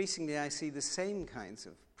 But increasingly I see the same kinds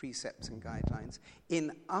of precepts and guidelines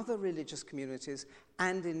in other religious communities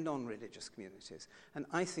and in non-religious communities. And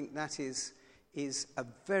I think that is a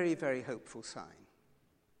very, very hopeful sign.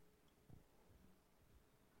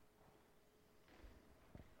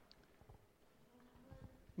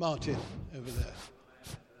 Martin, over there.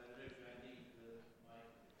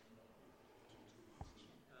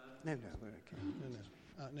 No, we're okay.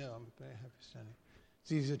 No, I'm very happy standing.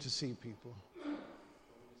 It's easier to see people.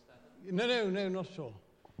 No, not at all.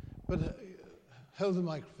 But hold the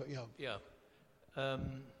microphone, yeah. Yeah.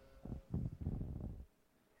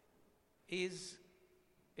 Is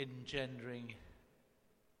engendering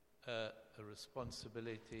a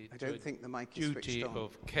responsibility I don't think the mic is duty switched on.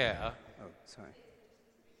 of care? Oh, sorry.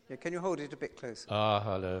 Yeah, can you hold it a bit closer?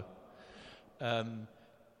 Hello.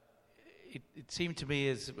 It seemed to me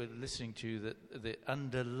as we're listening to you that the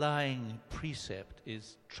underlying precept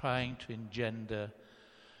is trying to engender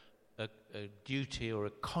a duty or a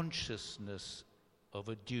consciousness of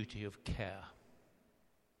a duty of care.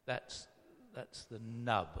 That's the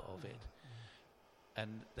nub of it.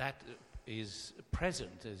 And that is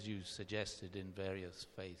present, as you suggested, in various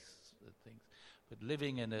faiths and things. But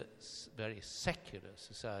living in a very secular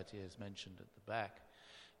society, as mentioned at the back,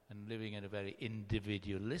 and living in a very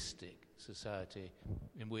individualistic society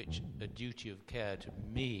in which a duty of care to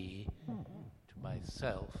me, to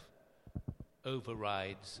myself,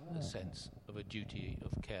 overrides a sense of a duty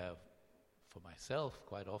of care for myself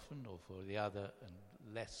quite often, or for the other,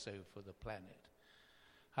 and less so for the planet.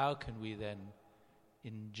 How can we then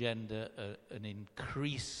engender an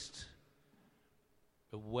increased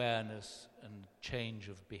awareness and change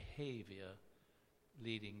of behavior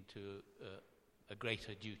leading to a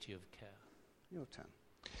greater duty of care? Your turn.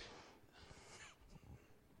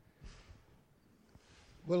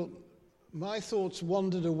 Well, my thoughts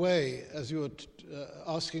wandered away as you were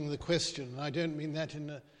asking the question, and I don't mean that in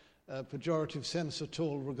a pejorative sense at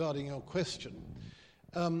all regarding your question.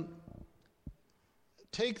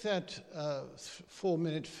 Take that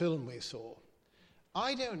 4-minute film we saw.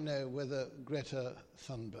 I don't know whether Greta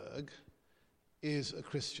Thunberg is a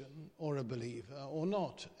Christian or a believer or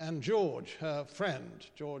not. And George, her friend,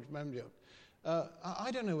 George Memjo,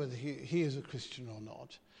 I don't know whether he is a Christian or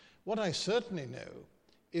not. What I certainly know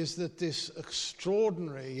is that this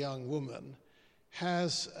extraordinary young woman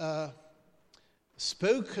has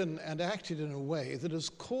spoken and acted in a way that has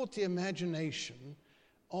caught the imagination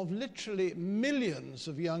of literally millions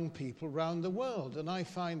of young people around the world. And I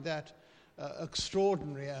find that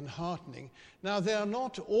extraordinary and heartening. Now, they are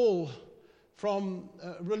not all from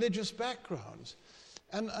religious backgrounds.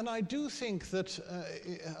 And I do think that,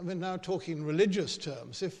 now talking in religious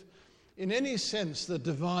terms, if in any sense the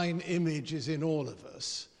divine image is in all of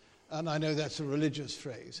us, and I know that's a religious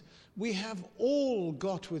phrase, we have all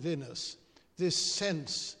got within us this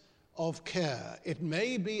sense of care. It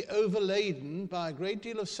may be overladen by a great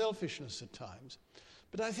deal of selfishness at times,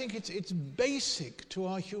 but I think it's basic to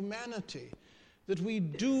our humanity that we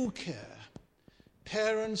do care.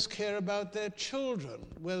 Parents care about their children,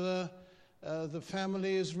 whether the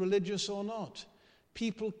family is religious or not.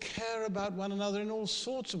 People care about one another in all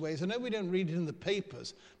sorts of ways. I know we don't read it in the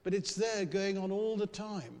papers, but it's there going on all the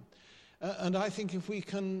time. And I think if we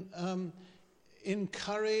can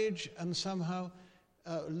encourage and somehow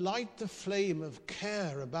light the flame of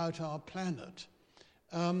care about our planet,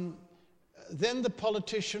 then the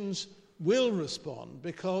politicians will respond,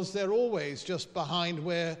 because they're always just behind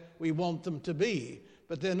where we want them to be,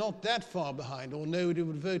 but they're not that far behind, or nobody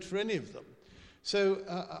would vote for any of them. So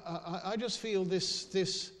I just feel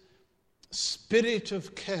this spirit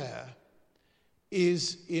of care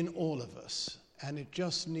is in all of us, and it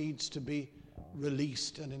just needs to be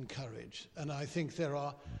released and encouraged. And I think there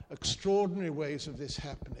are extraordinary ways of this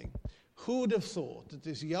happening. Who would have thought that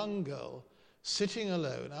this young girl sitting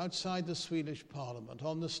alone outside the Swedish Parliament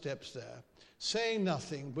on the steps there, saying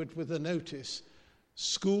nothing but with a notice,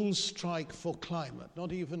 "Schools strike for climate,"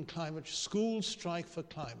 not even climate, "Schools strike for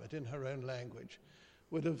climate" in her own language,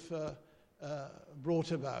 would have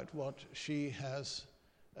brought about what she has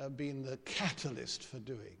been the catalyst for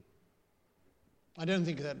doing. I don't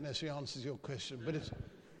think that necessarily answers your question, but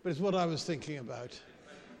it's what I was thinking about.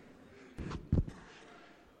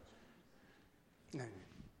 No.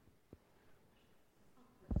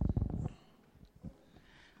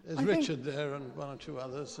 There's Richard there and one or two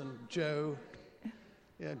others, and Joe.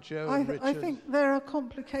 Yeah, Joe and Richard. I think there are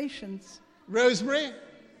complications. Rosemary?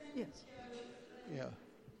 Yes. Yeah.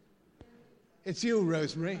 It's you,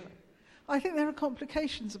 Rosemary. I think there are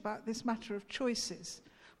complications about this matter of choices.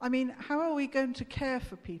 I mean, how are we going to care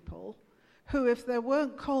for people who, if there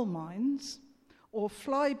weren't coal mines or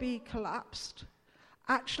Flybe collapsed,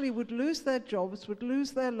 actually would lose their jobs, would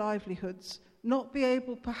lose their livelihoods, not be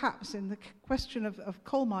able, perhaps, in the question of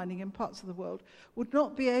coal mining in parts of the world, would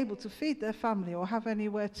not be able to feed their family or have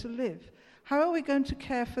anywhere to live? How are we going to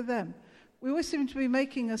care for them? We always seem to be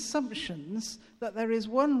making assumptions that there is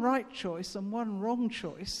one right choice and one wrong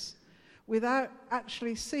choice without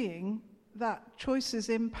actually seeing that choices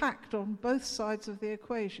impact on both sides of the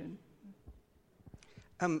equation.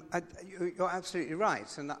 You're absolutely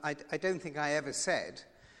right, and I don't think I ever said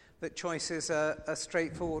that choices are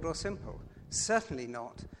straightforward or simple. Certainly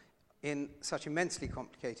not in such immensely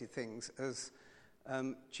complicated things as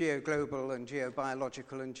geo-global and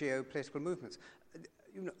geo-biological and geopolitical movements.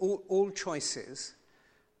 All choices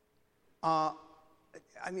are,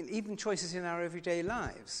 even choices in our everyday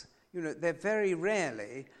lives, they're very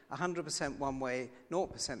rarely 100% one way,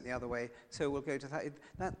 0% the other way, so we'll go to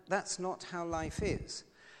that. That's not how life is.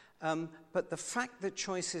 But the fact that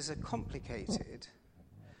choices are complicated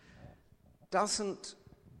doesn't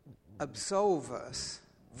absolve us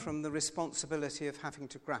from the responsibility of having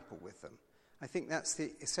to grapple with them. I think that's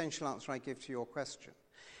the essential answer I give to your question.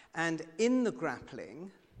 And in the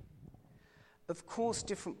grappling, of course,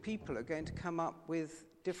 different people are going to come up with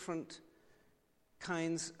different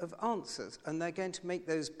kinds of answers, and they're going to make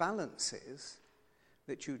those balances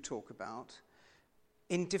that you talk about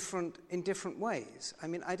in different ways.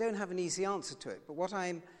 I don't have an easy answer to it, but what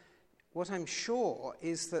I'm sure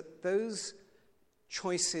is that those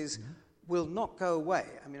choices will not go away.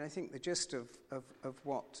 I think the gist of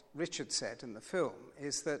what Richard said in the film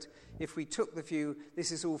is that if we took the view,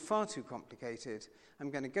 this is all far too complicated,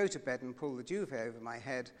 I'm going to go to bed and pull the duvet over my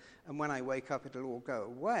head, and when I wake up it'll all go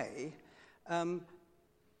away,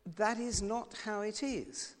 that is not how it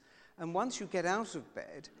is. And once you get out of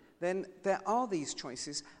bed, then there are these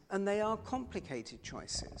choices, and they are complicated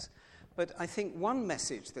choices. But I think one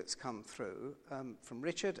message that's come through from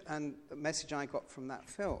Richard, and the message I got from that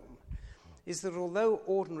film, is that although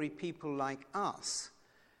ordinary people like us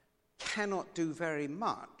cannot do very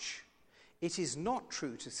much, it is not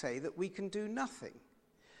true to say that we can do nothing.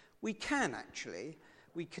 We can actually.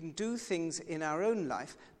 We can do things in our own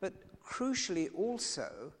life, but crucially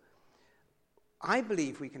also, I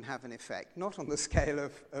believe we can have an effect, not on the scale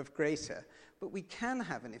of Greta, but we can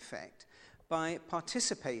have an effect by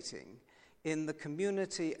participating in the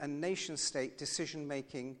community and nation-state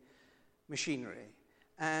decision-making machinery.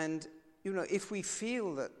 And if we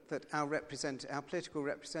feel that our political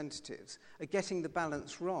representatives are getting the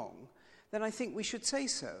balance wrong, then I think we should say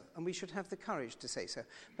so, and we should have the courage to say so.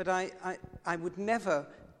 But I would never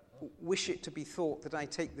wish it to be thought that I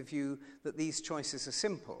take the view that these choices are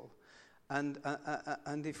simple, and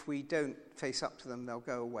if we don't face up to them, they'll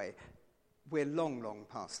go away. We're long, long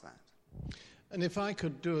past that. And if I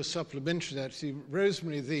could do a supplementary to that, see,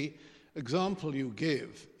 Rosemary, the example you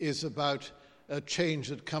give is about a change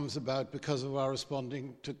that comes about because of our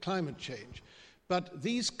responding to climate change. But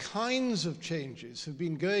these kinds of changes have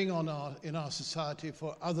been going on in our society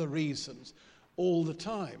for other reasons all the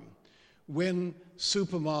time. When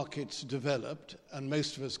supermarkets developed, and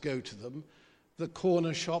most of us go to them, the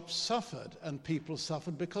corner shops suffered, and people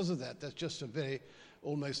suffered because of that. That's just a very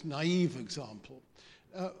almost naive example.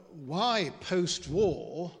 Why,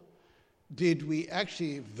 post-war, did we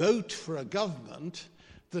actually vote for a government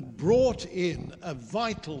that brought in a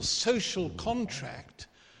vital social contract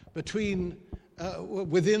within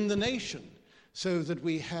the nation, so that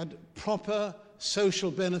we had proper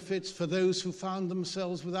social benefits for those who found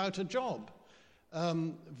themselves without a job,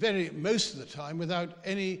 most of the time without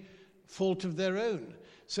any fault of their own.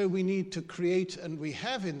 So we need to create, and we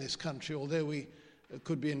have in this country, although we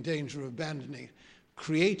could be in danger of abandoning,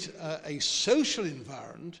 create a social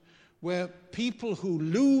environment where people who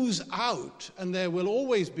lose out, and there will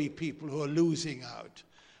always be people who are losing out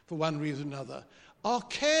for one reason or another, are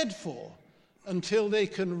cared for until they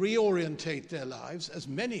can reorientate their lives, as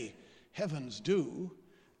many heavens do,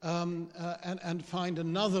 and find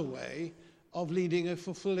another way of leading a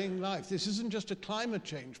fulfilling life. This isn't just a climate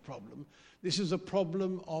change problem. This is a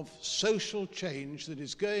problem of social change that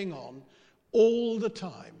is going on all the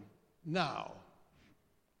time now.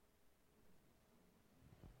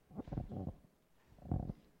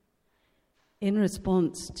 In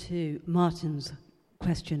response to Martin's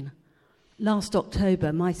question, last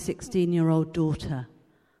October, my 16-year-old daughter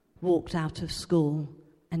walked out of school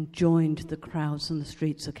and joined the crowds on the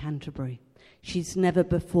streets of Canterbury. She's never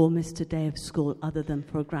before missed a day of school other than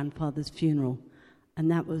for her grandfather's funeral,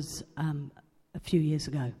 and that was a few years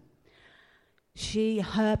ago.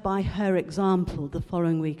 By her example, the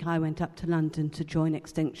following week I went up to London to join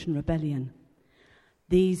Extinction Rebellion.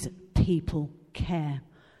 These people care.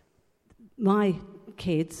 My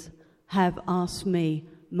kids have asked me,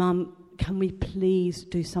 Mum, can we please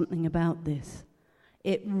do something about this?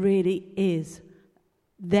 It really is.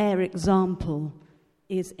 Their example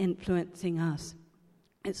is influencing us.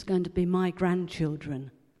 It's going to be my grandchildren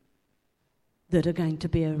that are going to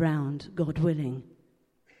be around, God willing,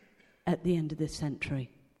 at the end of this century.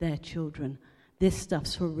 their children. This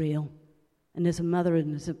stuff's for real. And as a mother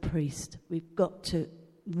and as a priest, we've got to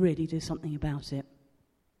really do something about it.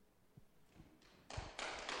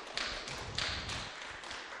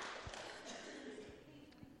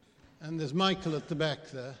 And there's Michael at the back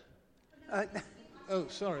there. Oh,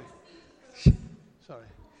 sorry. Sorry.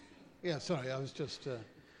 Yeah, sorry, I was just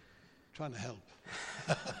trying to help.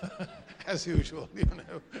 As usual, you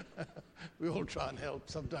know. We all try and help,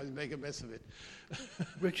 sometimes make a mess of it.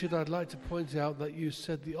 Richard, I'd like to point out that you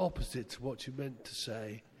said the opposite to what you meant to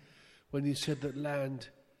say when you said that land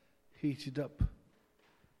heated up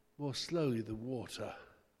more slowly than water.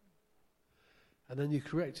 And then you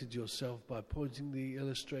corrected yourself by pointing the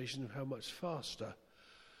illustration of how much faster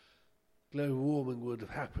global warming would have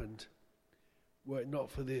happened were it not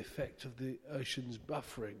for the effect of the oceans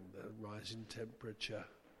buffering the rise in temperature.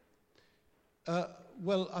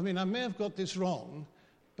 Well, I mean, I may have got this wrong,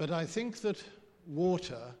 but I think that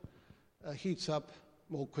water heats up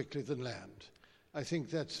more quickly than land. I think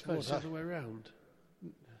that's what the other way around.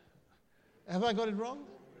 Have I got it wrong?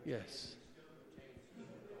 Yes.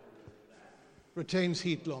 Retains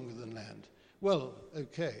heat longer than land. Well,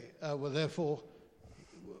 okay. Well, therefore,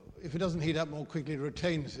 if it doesn't heat up more quickly, it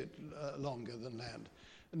retains it longer than land.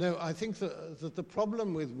 No, I think that the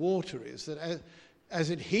problem with water is that as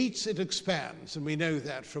it heats, it expands, and we know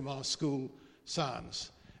that from our school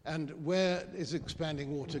science. And where is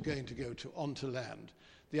expanding water going to go to? Onto land.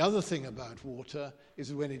 The other thing about water is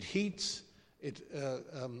that when it heats, it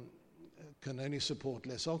can only support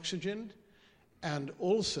less oxygen, and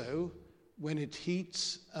also when it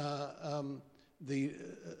heats, the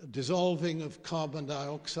dissolving of carbon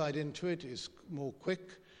dioxide into it is more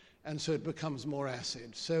quick, and so it becomes more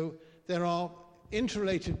acid. So there are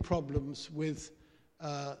interrelated problems with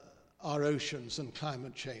our oceans and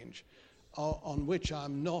climate change, on which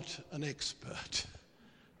I'm not an expert.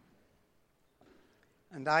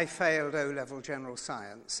 And I failed O-level general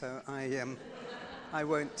science, so I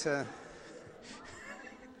won't...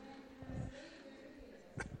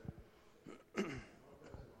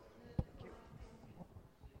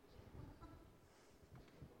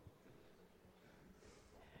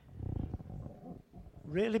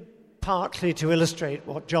 Really partly to illustrate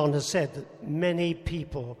what John has said, that many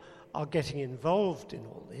people are getting involved in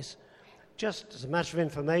all this, just as a matter of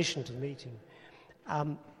information to the meeting.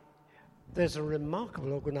 There's a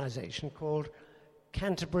remarkable organisation called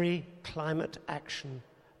Canterbury Climate Action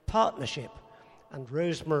Partnership, and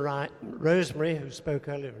Rosemary, who spoke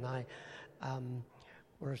earlier, and I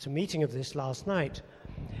were at a meeting of this last night,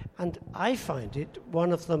 and I find it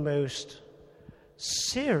one of the most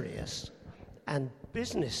serious and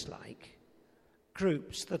business-like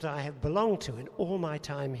groups that I have belonged to in all my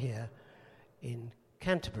time here in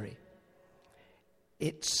Canterbury.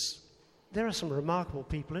 There are some remarkable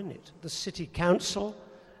people in it. The City Council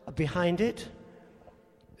are behind it,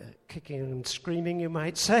 kicking and screaming, you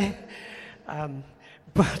might say,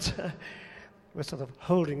 but we're sort of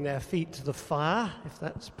holding their feet to the fire, if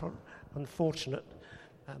that's unfortunate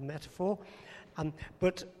metaphor.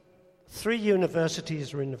 But 3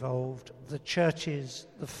 universities are involved, the churches,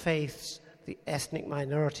 the faiths, the Ethnic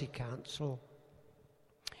Minority Council.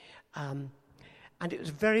 And it was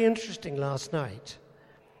very interesting last night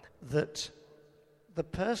that the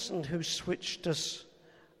person who switched us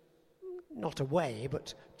not away,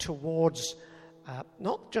 but towards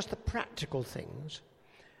not just the practical things,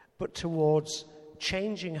 but towards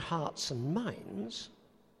changing hearts and minds,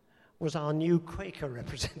 was our new Quaker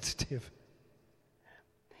representative.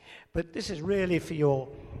 But this is really for your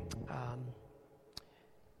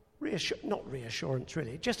not reassurance,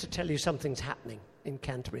 really, just to tell you something's happening in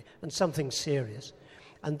Canterbury and something serious.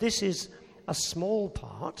 And this is a small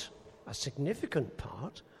part, a significant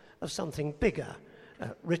part, of something bigger.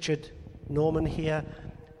 Richard Norman here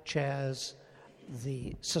chairs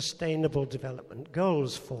the Sustainable Development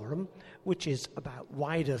Goals Forum, which is about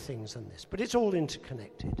wider things than this, but it's all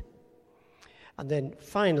interconnected. And then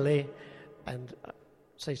finally, and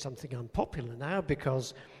say something unpopular now,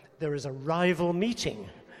 because there is a rival meeting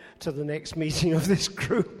to the next meeting of this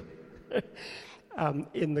group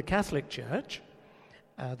in the Catholic Church.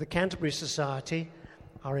 The Canterbury Society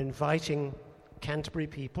are inviting Canterbury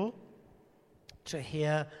people to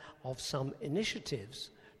hear of some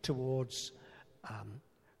initiatives towards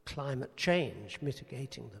climate change,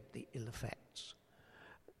 mitigating the ill effects.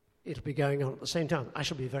 It'll be going on at the same time. I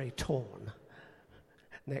shall be very torn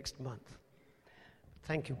next month.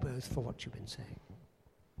 Thank you both for what you've been saying.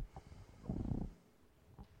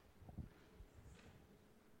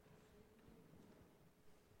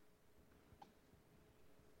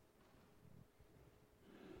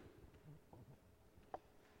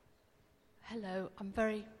 Hello, I'm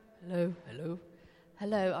very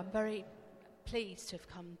pleased to have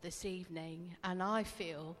come this evening, and I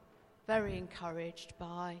feel very encouraged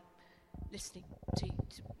by listening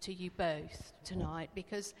to you both tonight,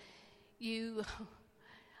 because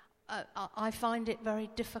I find it very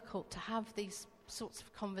difficult to have these sorts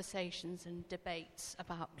of conversations and debates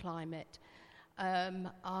about climate.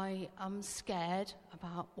 I am scared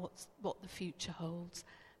about what the future holds,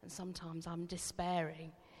 and sometimes I'm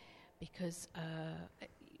despairing because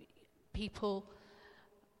people,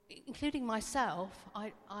 including myself,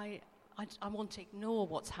 I want to ignore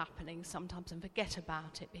what's happening sometimes and forget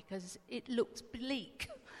about it because it looks bleak,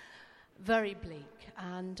 very bleak.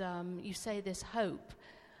 And you say there's hope,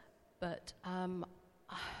 but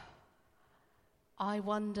I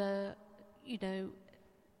wonder,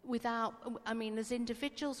 as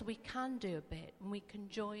individuals we can do a bit, and we can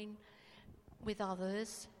join with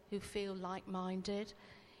others who feel like-minded,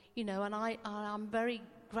 and I'm very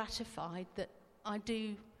gratified that I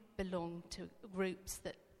do belong to groups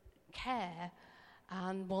that care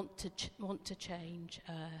and want to change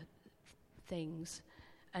things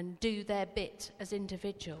and do their bit as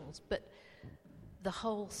individuals. But the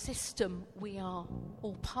whole system we are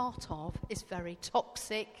all part of is very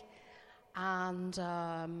toxic, and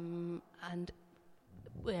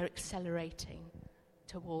we're accelerating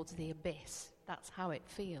towards the abyss. That's how it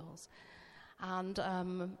feels. And,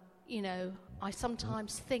 I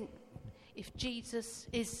sometimes think if Jesus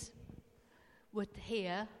were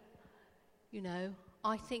here,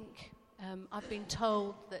 I think I've been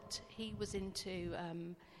told that he was into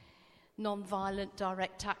non-violent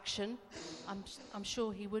direct action. I'm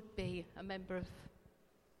sure he would be a member of...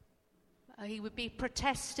 he would be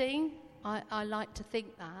protesting. I like to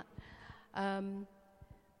think that.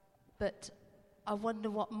 But I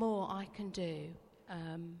wonder what more I can do.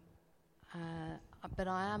 But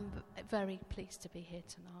I am very pleased to be here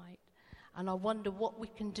tonight. And I wonder what we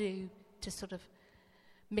can do to sort of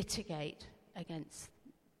mitigate against,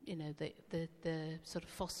 the sort of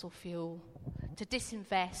fossil fuel, to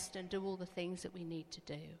disinvest and do all the things that we need to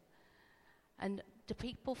do. And do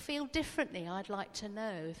people feel differently? I'd like to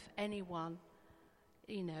know if anyone,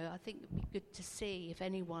 I think it would be good to see if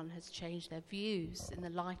anyone has changed their views in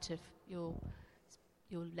the light of your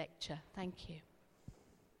lecture. Thank you.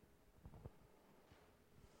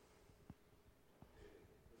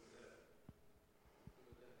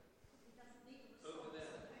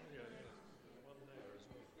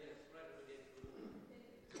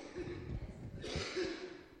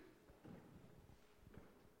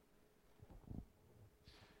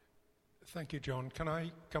 Thank you, John. Can I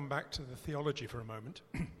come back to the theology for a moment?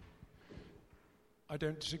 I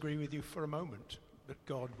don't disagree with you for a moment that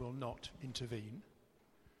God will not intervene.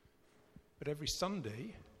 But every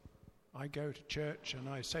Sunday, I go to church and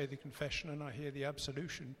I say the confession and I hear the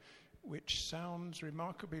absolution, which sounds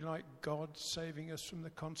remarkably like God saving us from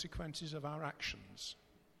the consequences of our actions.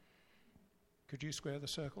 Could you square the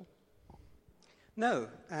circle? No,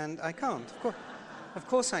 and I can't. Of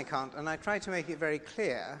course I can't. And I try to make it very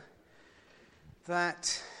clear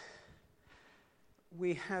that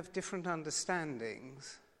we have different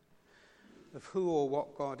understandings of who or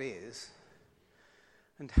what God is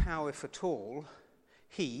and how, if at all,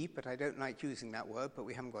 he, but I don't like using that word, but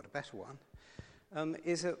we haven't got a better one,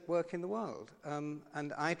 is at work in the world.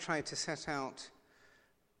 And I try to set out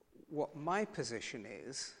what my position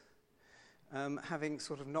is, having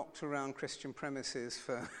sort of knocked around Christian premises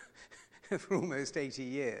for, for almost 80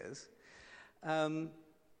 years.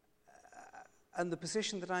 And the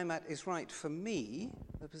position that I'm at is right for me.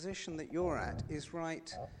 The position that you're at is right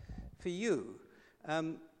for you.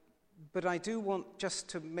 But I do want just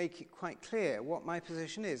to make it quite clear what my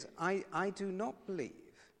position is. I do not believe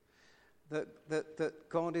that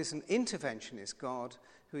God is an interventionist God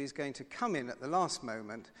who is going to come in at the last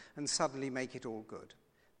moment and suddenly make it all good.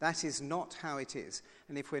 That is not how it is.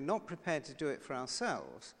 And if we're not prepared to do it for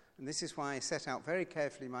ourselves, and this is why I set out very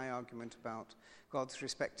carefully my argument about God's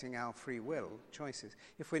respecting our free will choices.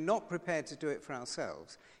 If we're not prepared to do it for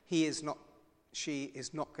ourselves, she is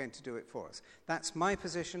not going to do it for us. That's my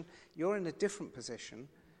position. You're in a different position.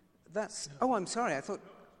 That's... Oh, I'm sorry. I thought...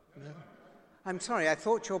 No. I'm sorry. I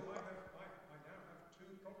thought you're... I now have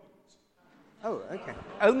two problems. Oh, okay.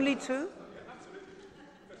 Only two?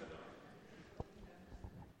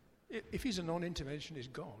 If he's a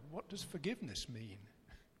non-interventionist God, what does forgiveness mean?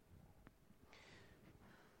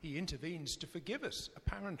 He intervenes to forgive us,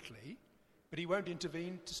 apparently, but he won't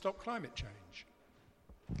intervene to stop climate change.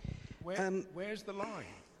 Where's the line?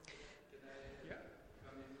 Yeah.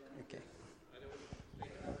 Okay.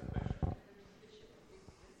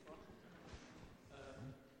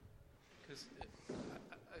 Because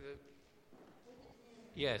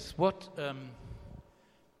Yes,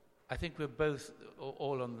 I think we're both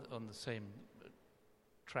all on the same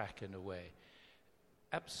track in a way.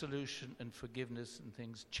 Absolution and forgiveness and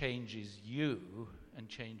things changes you and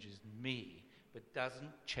changes me, but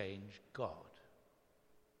doesn't change God.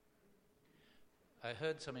 I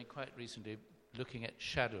heard something quite recently looking at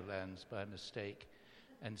Shadowlands by mistake,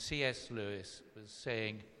 and C.S. Lewis was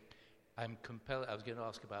saying, I was going to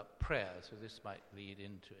ask about prayer, so this might lead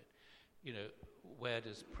into it. You know, where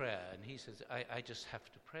does prayer? And he says, I just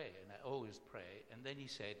have to pray, and I always pray. And then he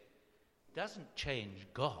said, doesn't change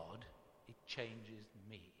God, it changes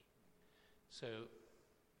me. So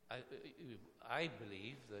I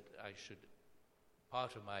believe that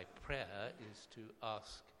part of my prayer is to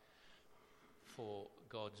ask for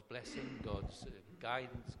God's blessing, God's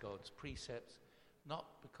guidance, God's precepts, not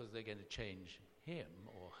because they're going to change him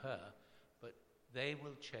or her, but they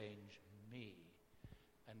will change me.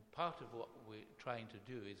 And part of what we're trying to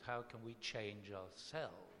do is how can we change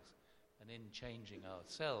ourselves? And in changing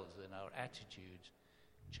ourselves, then our attitudes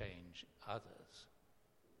change others.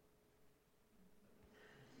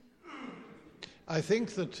 I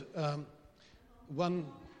think that one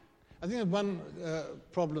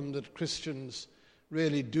problem that Christians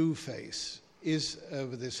really do face is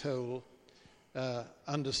over this whole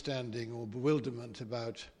understanding or bewilderment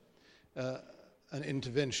about an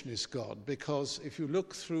interventionist God. Because if you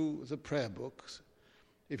look through the prayer books,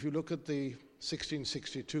 if you look at the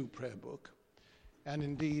 1662 prayer book, and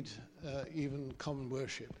indeed even common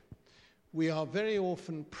worship, we are very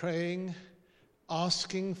often praying,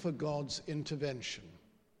 asking for God's intervention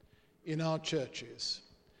in our churches.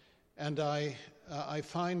 And I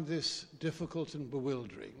find this difficult and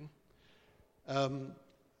bewildering.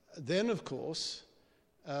 Then, of course,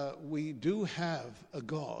 we do have a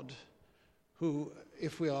God who,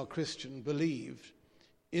 if we are Christian, believed,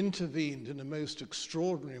 intervened in a most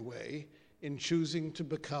extraordinary way in choosing to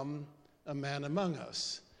become a man among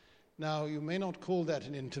us. Now, you may not call that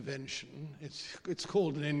an intervention. It's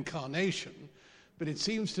called an incarnation, but it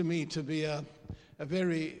seems to me to be a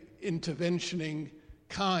very interventioning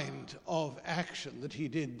kind of action that he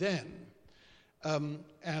did then.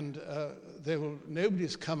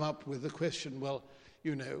 Nobody's come up with the question, well,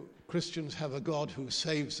 you know, Christians have a God who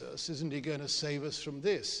saves us. Isn't he going to save us from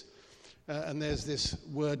this? And there's this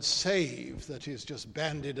word save that is just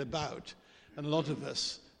bandied about, and a lot of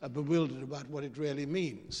us are bewildered about what it really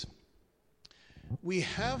means. We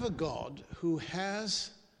have a God who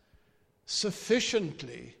has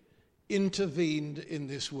sufficiently intervened in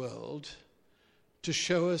this world to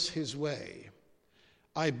show us his way.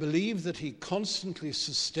 I believe that he constantly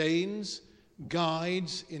sustains,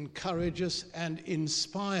 guides, encourages, and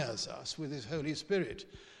inspires us with his Holy Spirit.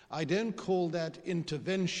 I don't call that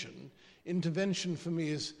intervention. Intervention for me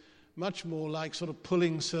is much more like sort of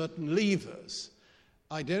pulling certain levers.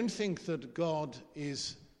 I don't think that God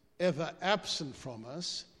is ever absent from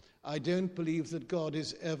us. I don't believe that God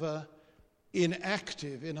is ever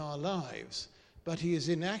inactive in our lives. But he is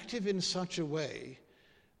inactive in such a way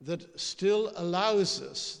that still allows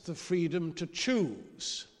us the freedom to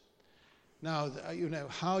choose. Now, you know,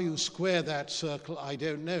 how you square that circle, I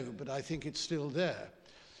don't know, but I think it's still there.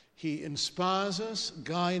 He inspires us,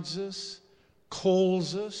 guides us,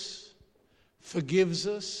 calls us, forgives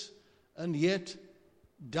us, and yet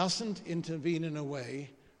doesn't intervene in a way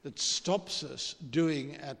that stops us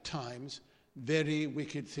doing, at times, very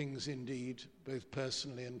wicked things indeed, both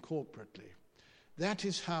personally and corporately. That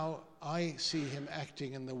is how I see him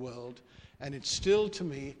acting in the world, and it's still, to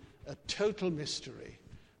me, a total mystery.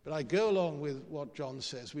 But I go along with what John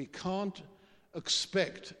says. We can't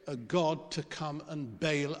expect a God to come and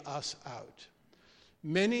bail us out.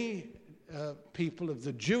 Many people of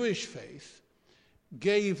the Jewish faith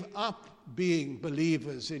gave up being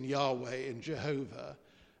believers in Yahweh and Jehovah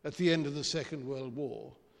at the end of the Second World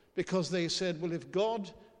War because they said, well, if God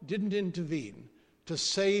didn't intervene to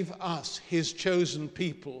save us, his chosen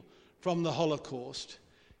people, from the Holocaust,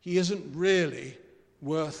 he isn't really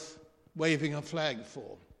worth waving a flag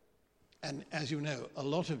for. And as you know, a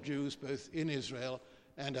lot of Jews, both in Israel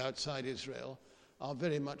and outside Israel, are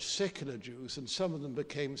very much secular Jews, and some of them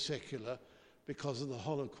became secular because of the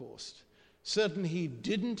Holocaust. Certainly he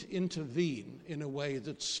didn't intervene in a way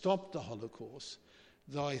that stopped the Holocaust,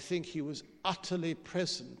 though I think he was utterly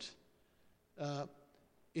present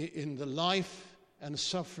in the life and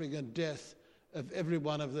suffering and death of every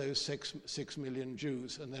one of those 6 million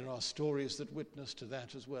Jews, and there are stories that witness to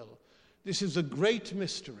that as well. This is a great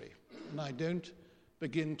mystery, and I don't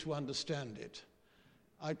begin to understand it.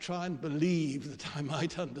 I try and believe that I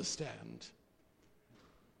might understand.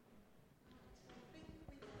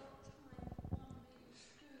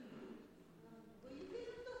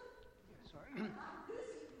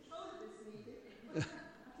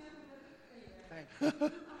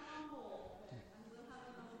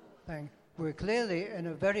 We're clearly in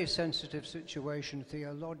a very sensitive situation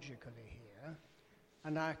theologically here,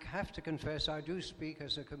 and I have to confess I do speak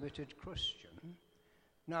as a committed Christian.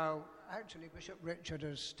 Now, actually, Bishop Richard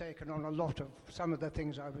has taken on a lot of some of the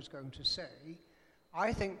things I was going to say.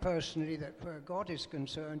 I think personally that where God is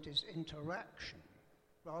concerned is interaction,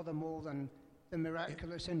 rather more than the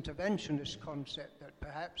miraculous interventionist concept that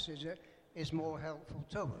perhaps is more helpful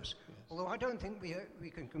to us. Yes. Although I don't think we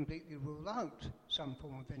can completely rule out some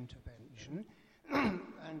form of intervention.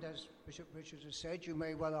 And as Bishop Richard has said, you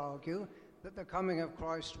may well argue that the coming of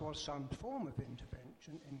Christ was some form of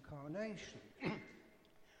intervention, incarnation.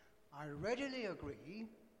 I readily agree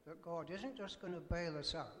that God isn't just going to bail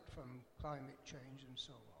us out from climate change and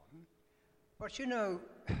so on. But you know,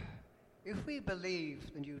 if we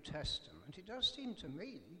believe the New Testament, it does seem to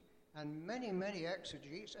me, and many, many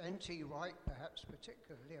exegetes, N.T. Wright perhaps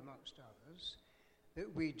particularly amongst others,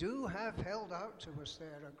 that we do have held out to us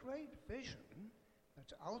there a great vision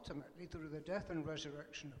that ultimately through the death and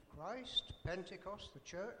resurrection of Christ, Pentecost, the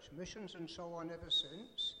church, missions and so on ever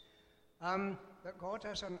since, that God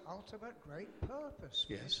has an ultimate great purpose.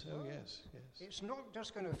 Yes, oh yes, yes. It's not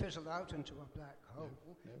just going to fizzle out into a black hole,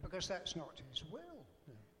 no. Because that's not his will.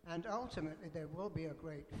 No. And ultimately there will be a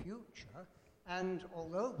great future, and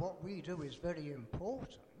although what we do is very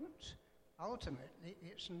important, ultimately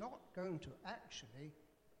it's not going to actually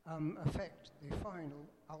affect the final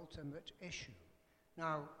ultimate issue.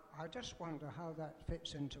 Now, I just wonder how that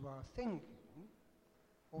fits into our thinking,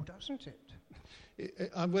 or doesn't it?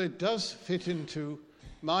 Well, it does fit into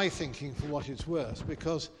my thinking for what it's worth,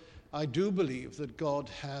 because I do believe that God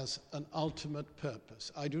has an ultimate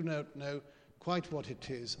purpose. I do not know quite what it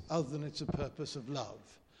is, other than it's a purpose of love.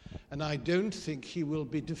 And I don't think he will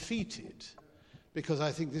be defeated, because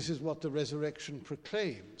I think this is what the resurrection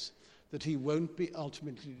proclaims, that he won't be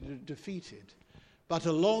ultimately defeated. But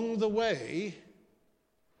along the way,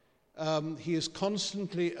 he is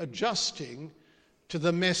constantly adjusting to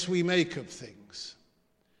the mess we make of things.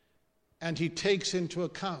 And he takes into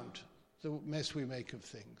account the mess we make of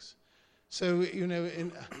things. So, you know,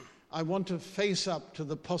 I want to face up to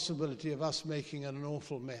the possibility of us making an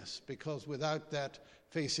awful mess, because without that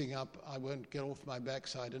facing up, I won't get off my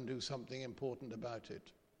backside and do something important about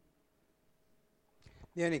it.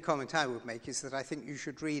 The only comment I would make is that I think you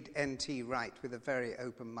should read N.T. Wright with a very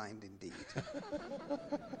open mind indeed. That's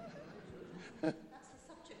the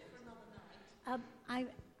subject for another night.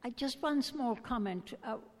 I just one small comment.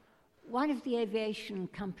 One of the aviation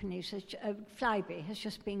companies, Flybe, has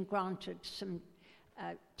just been granted some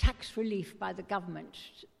tax relief by the government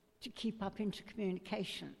to keep up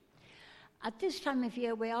intercommunication. At this time of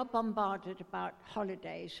year, we are bombarded about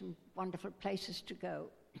holidays and wonderful places to go.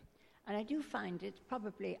 And I do find it's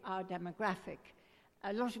probably our demographic.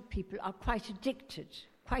 A lot of people are quite addicted,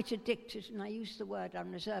 and I use the word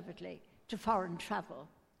unreservedly, to foreign travel.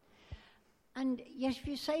 And yet if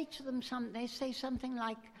you say to them they say something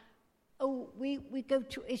like, oh, we go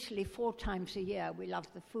to Italy 4 times a year. We love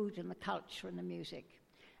the food and the culture and the music.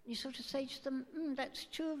 And you sort of say to them, that's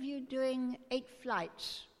 2 of you doing 8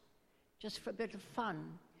 flights just for a bit of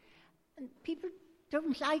fun. And people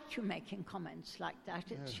don't like you making comments like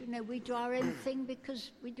that. It's, we do our own thing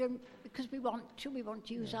because we want to. We want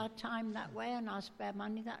to use our time that way and our spare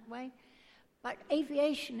money that way. But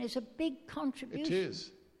aviation is a big contribution. It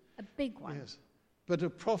is. A big one. Yes. But a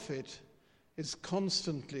prophet is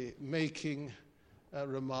constantly making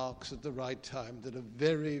remarks at the right time that are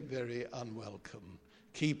very, very unwelcome.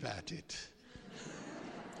 Keep at it.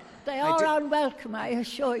 They are unwelcome, I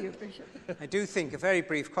assure you, Bishop. I do think, a very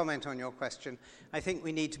brief comment on your question, I think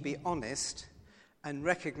we need to be honest and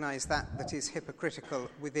recognise that is hypocritical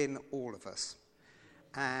within all of us.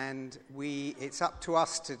 And it's up to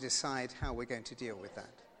us to decide how we're going to deal with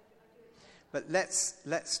that. But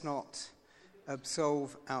let's not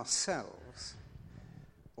absolve ourselves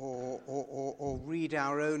or read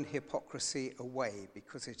our own hypocrisy away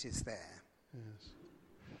because it is there. Yes.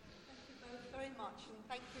 Thank you both very much, and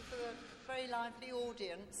thank you for the very lively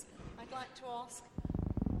audience. I'd like to ask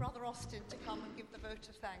Brother Austin to come and give the vote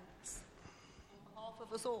of thanks on behalf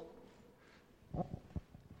of us all.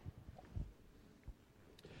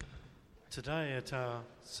 Today at our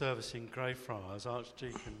service in Greyfriars,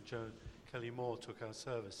 Archdeacon Joe Kelly Moore took our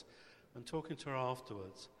service, and talking to her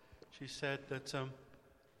afterwards, she said that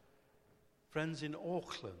friends in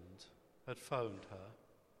Auckland had phoned her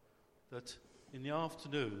that in the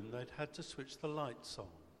afternoon they'd had to switch the lights on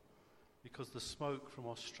because the smoke from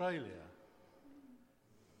Australia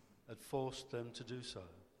had forced them to do so.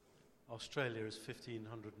 Australia is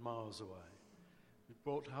 1,500 miles away, It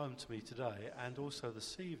brought home to me today and also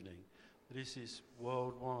this evening that this is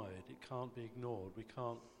worldwide. It can't be ignored. We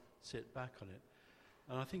can't sit back on it.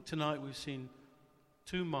 And I think tonight we've seen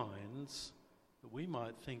two minds that we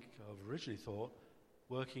might think of, originally thought,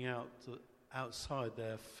 working out outside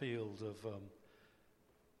their field of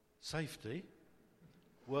safety,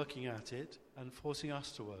 working at it and forcing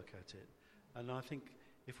us to work at it. And I think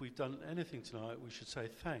if we've done anything tonight, we should say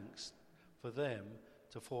thanks for them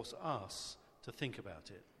to force us to think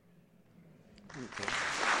about it. Thank you.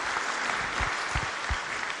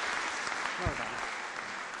 Well done.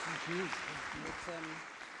 Thank you.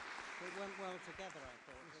 It went well together, I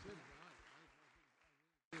thought.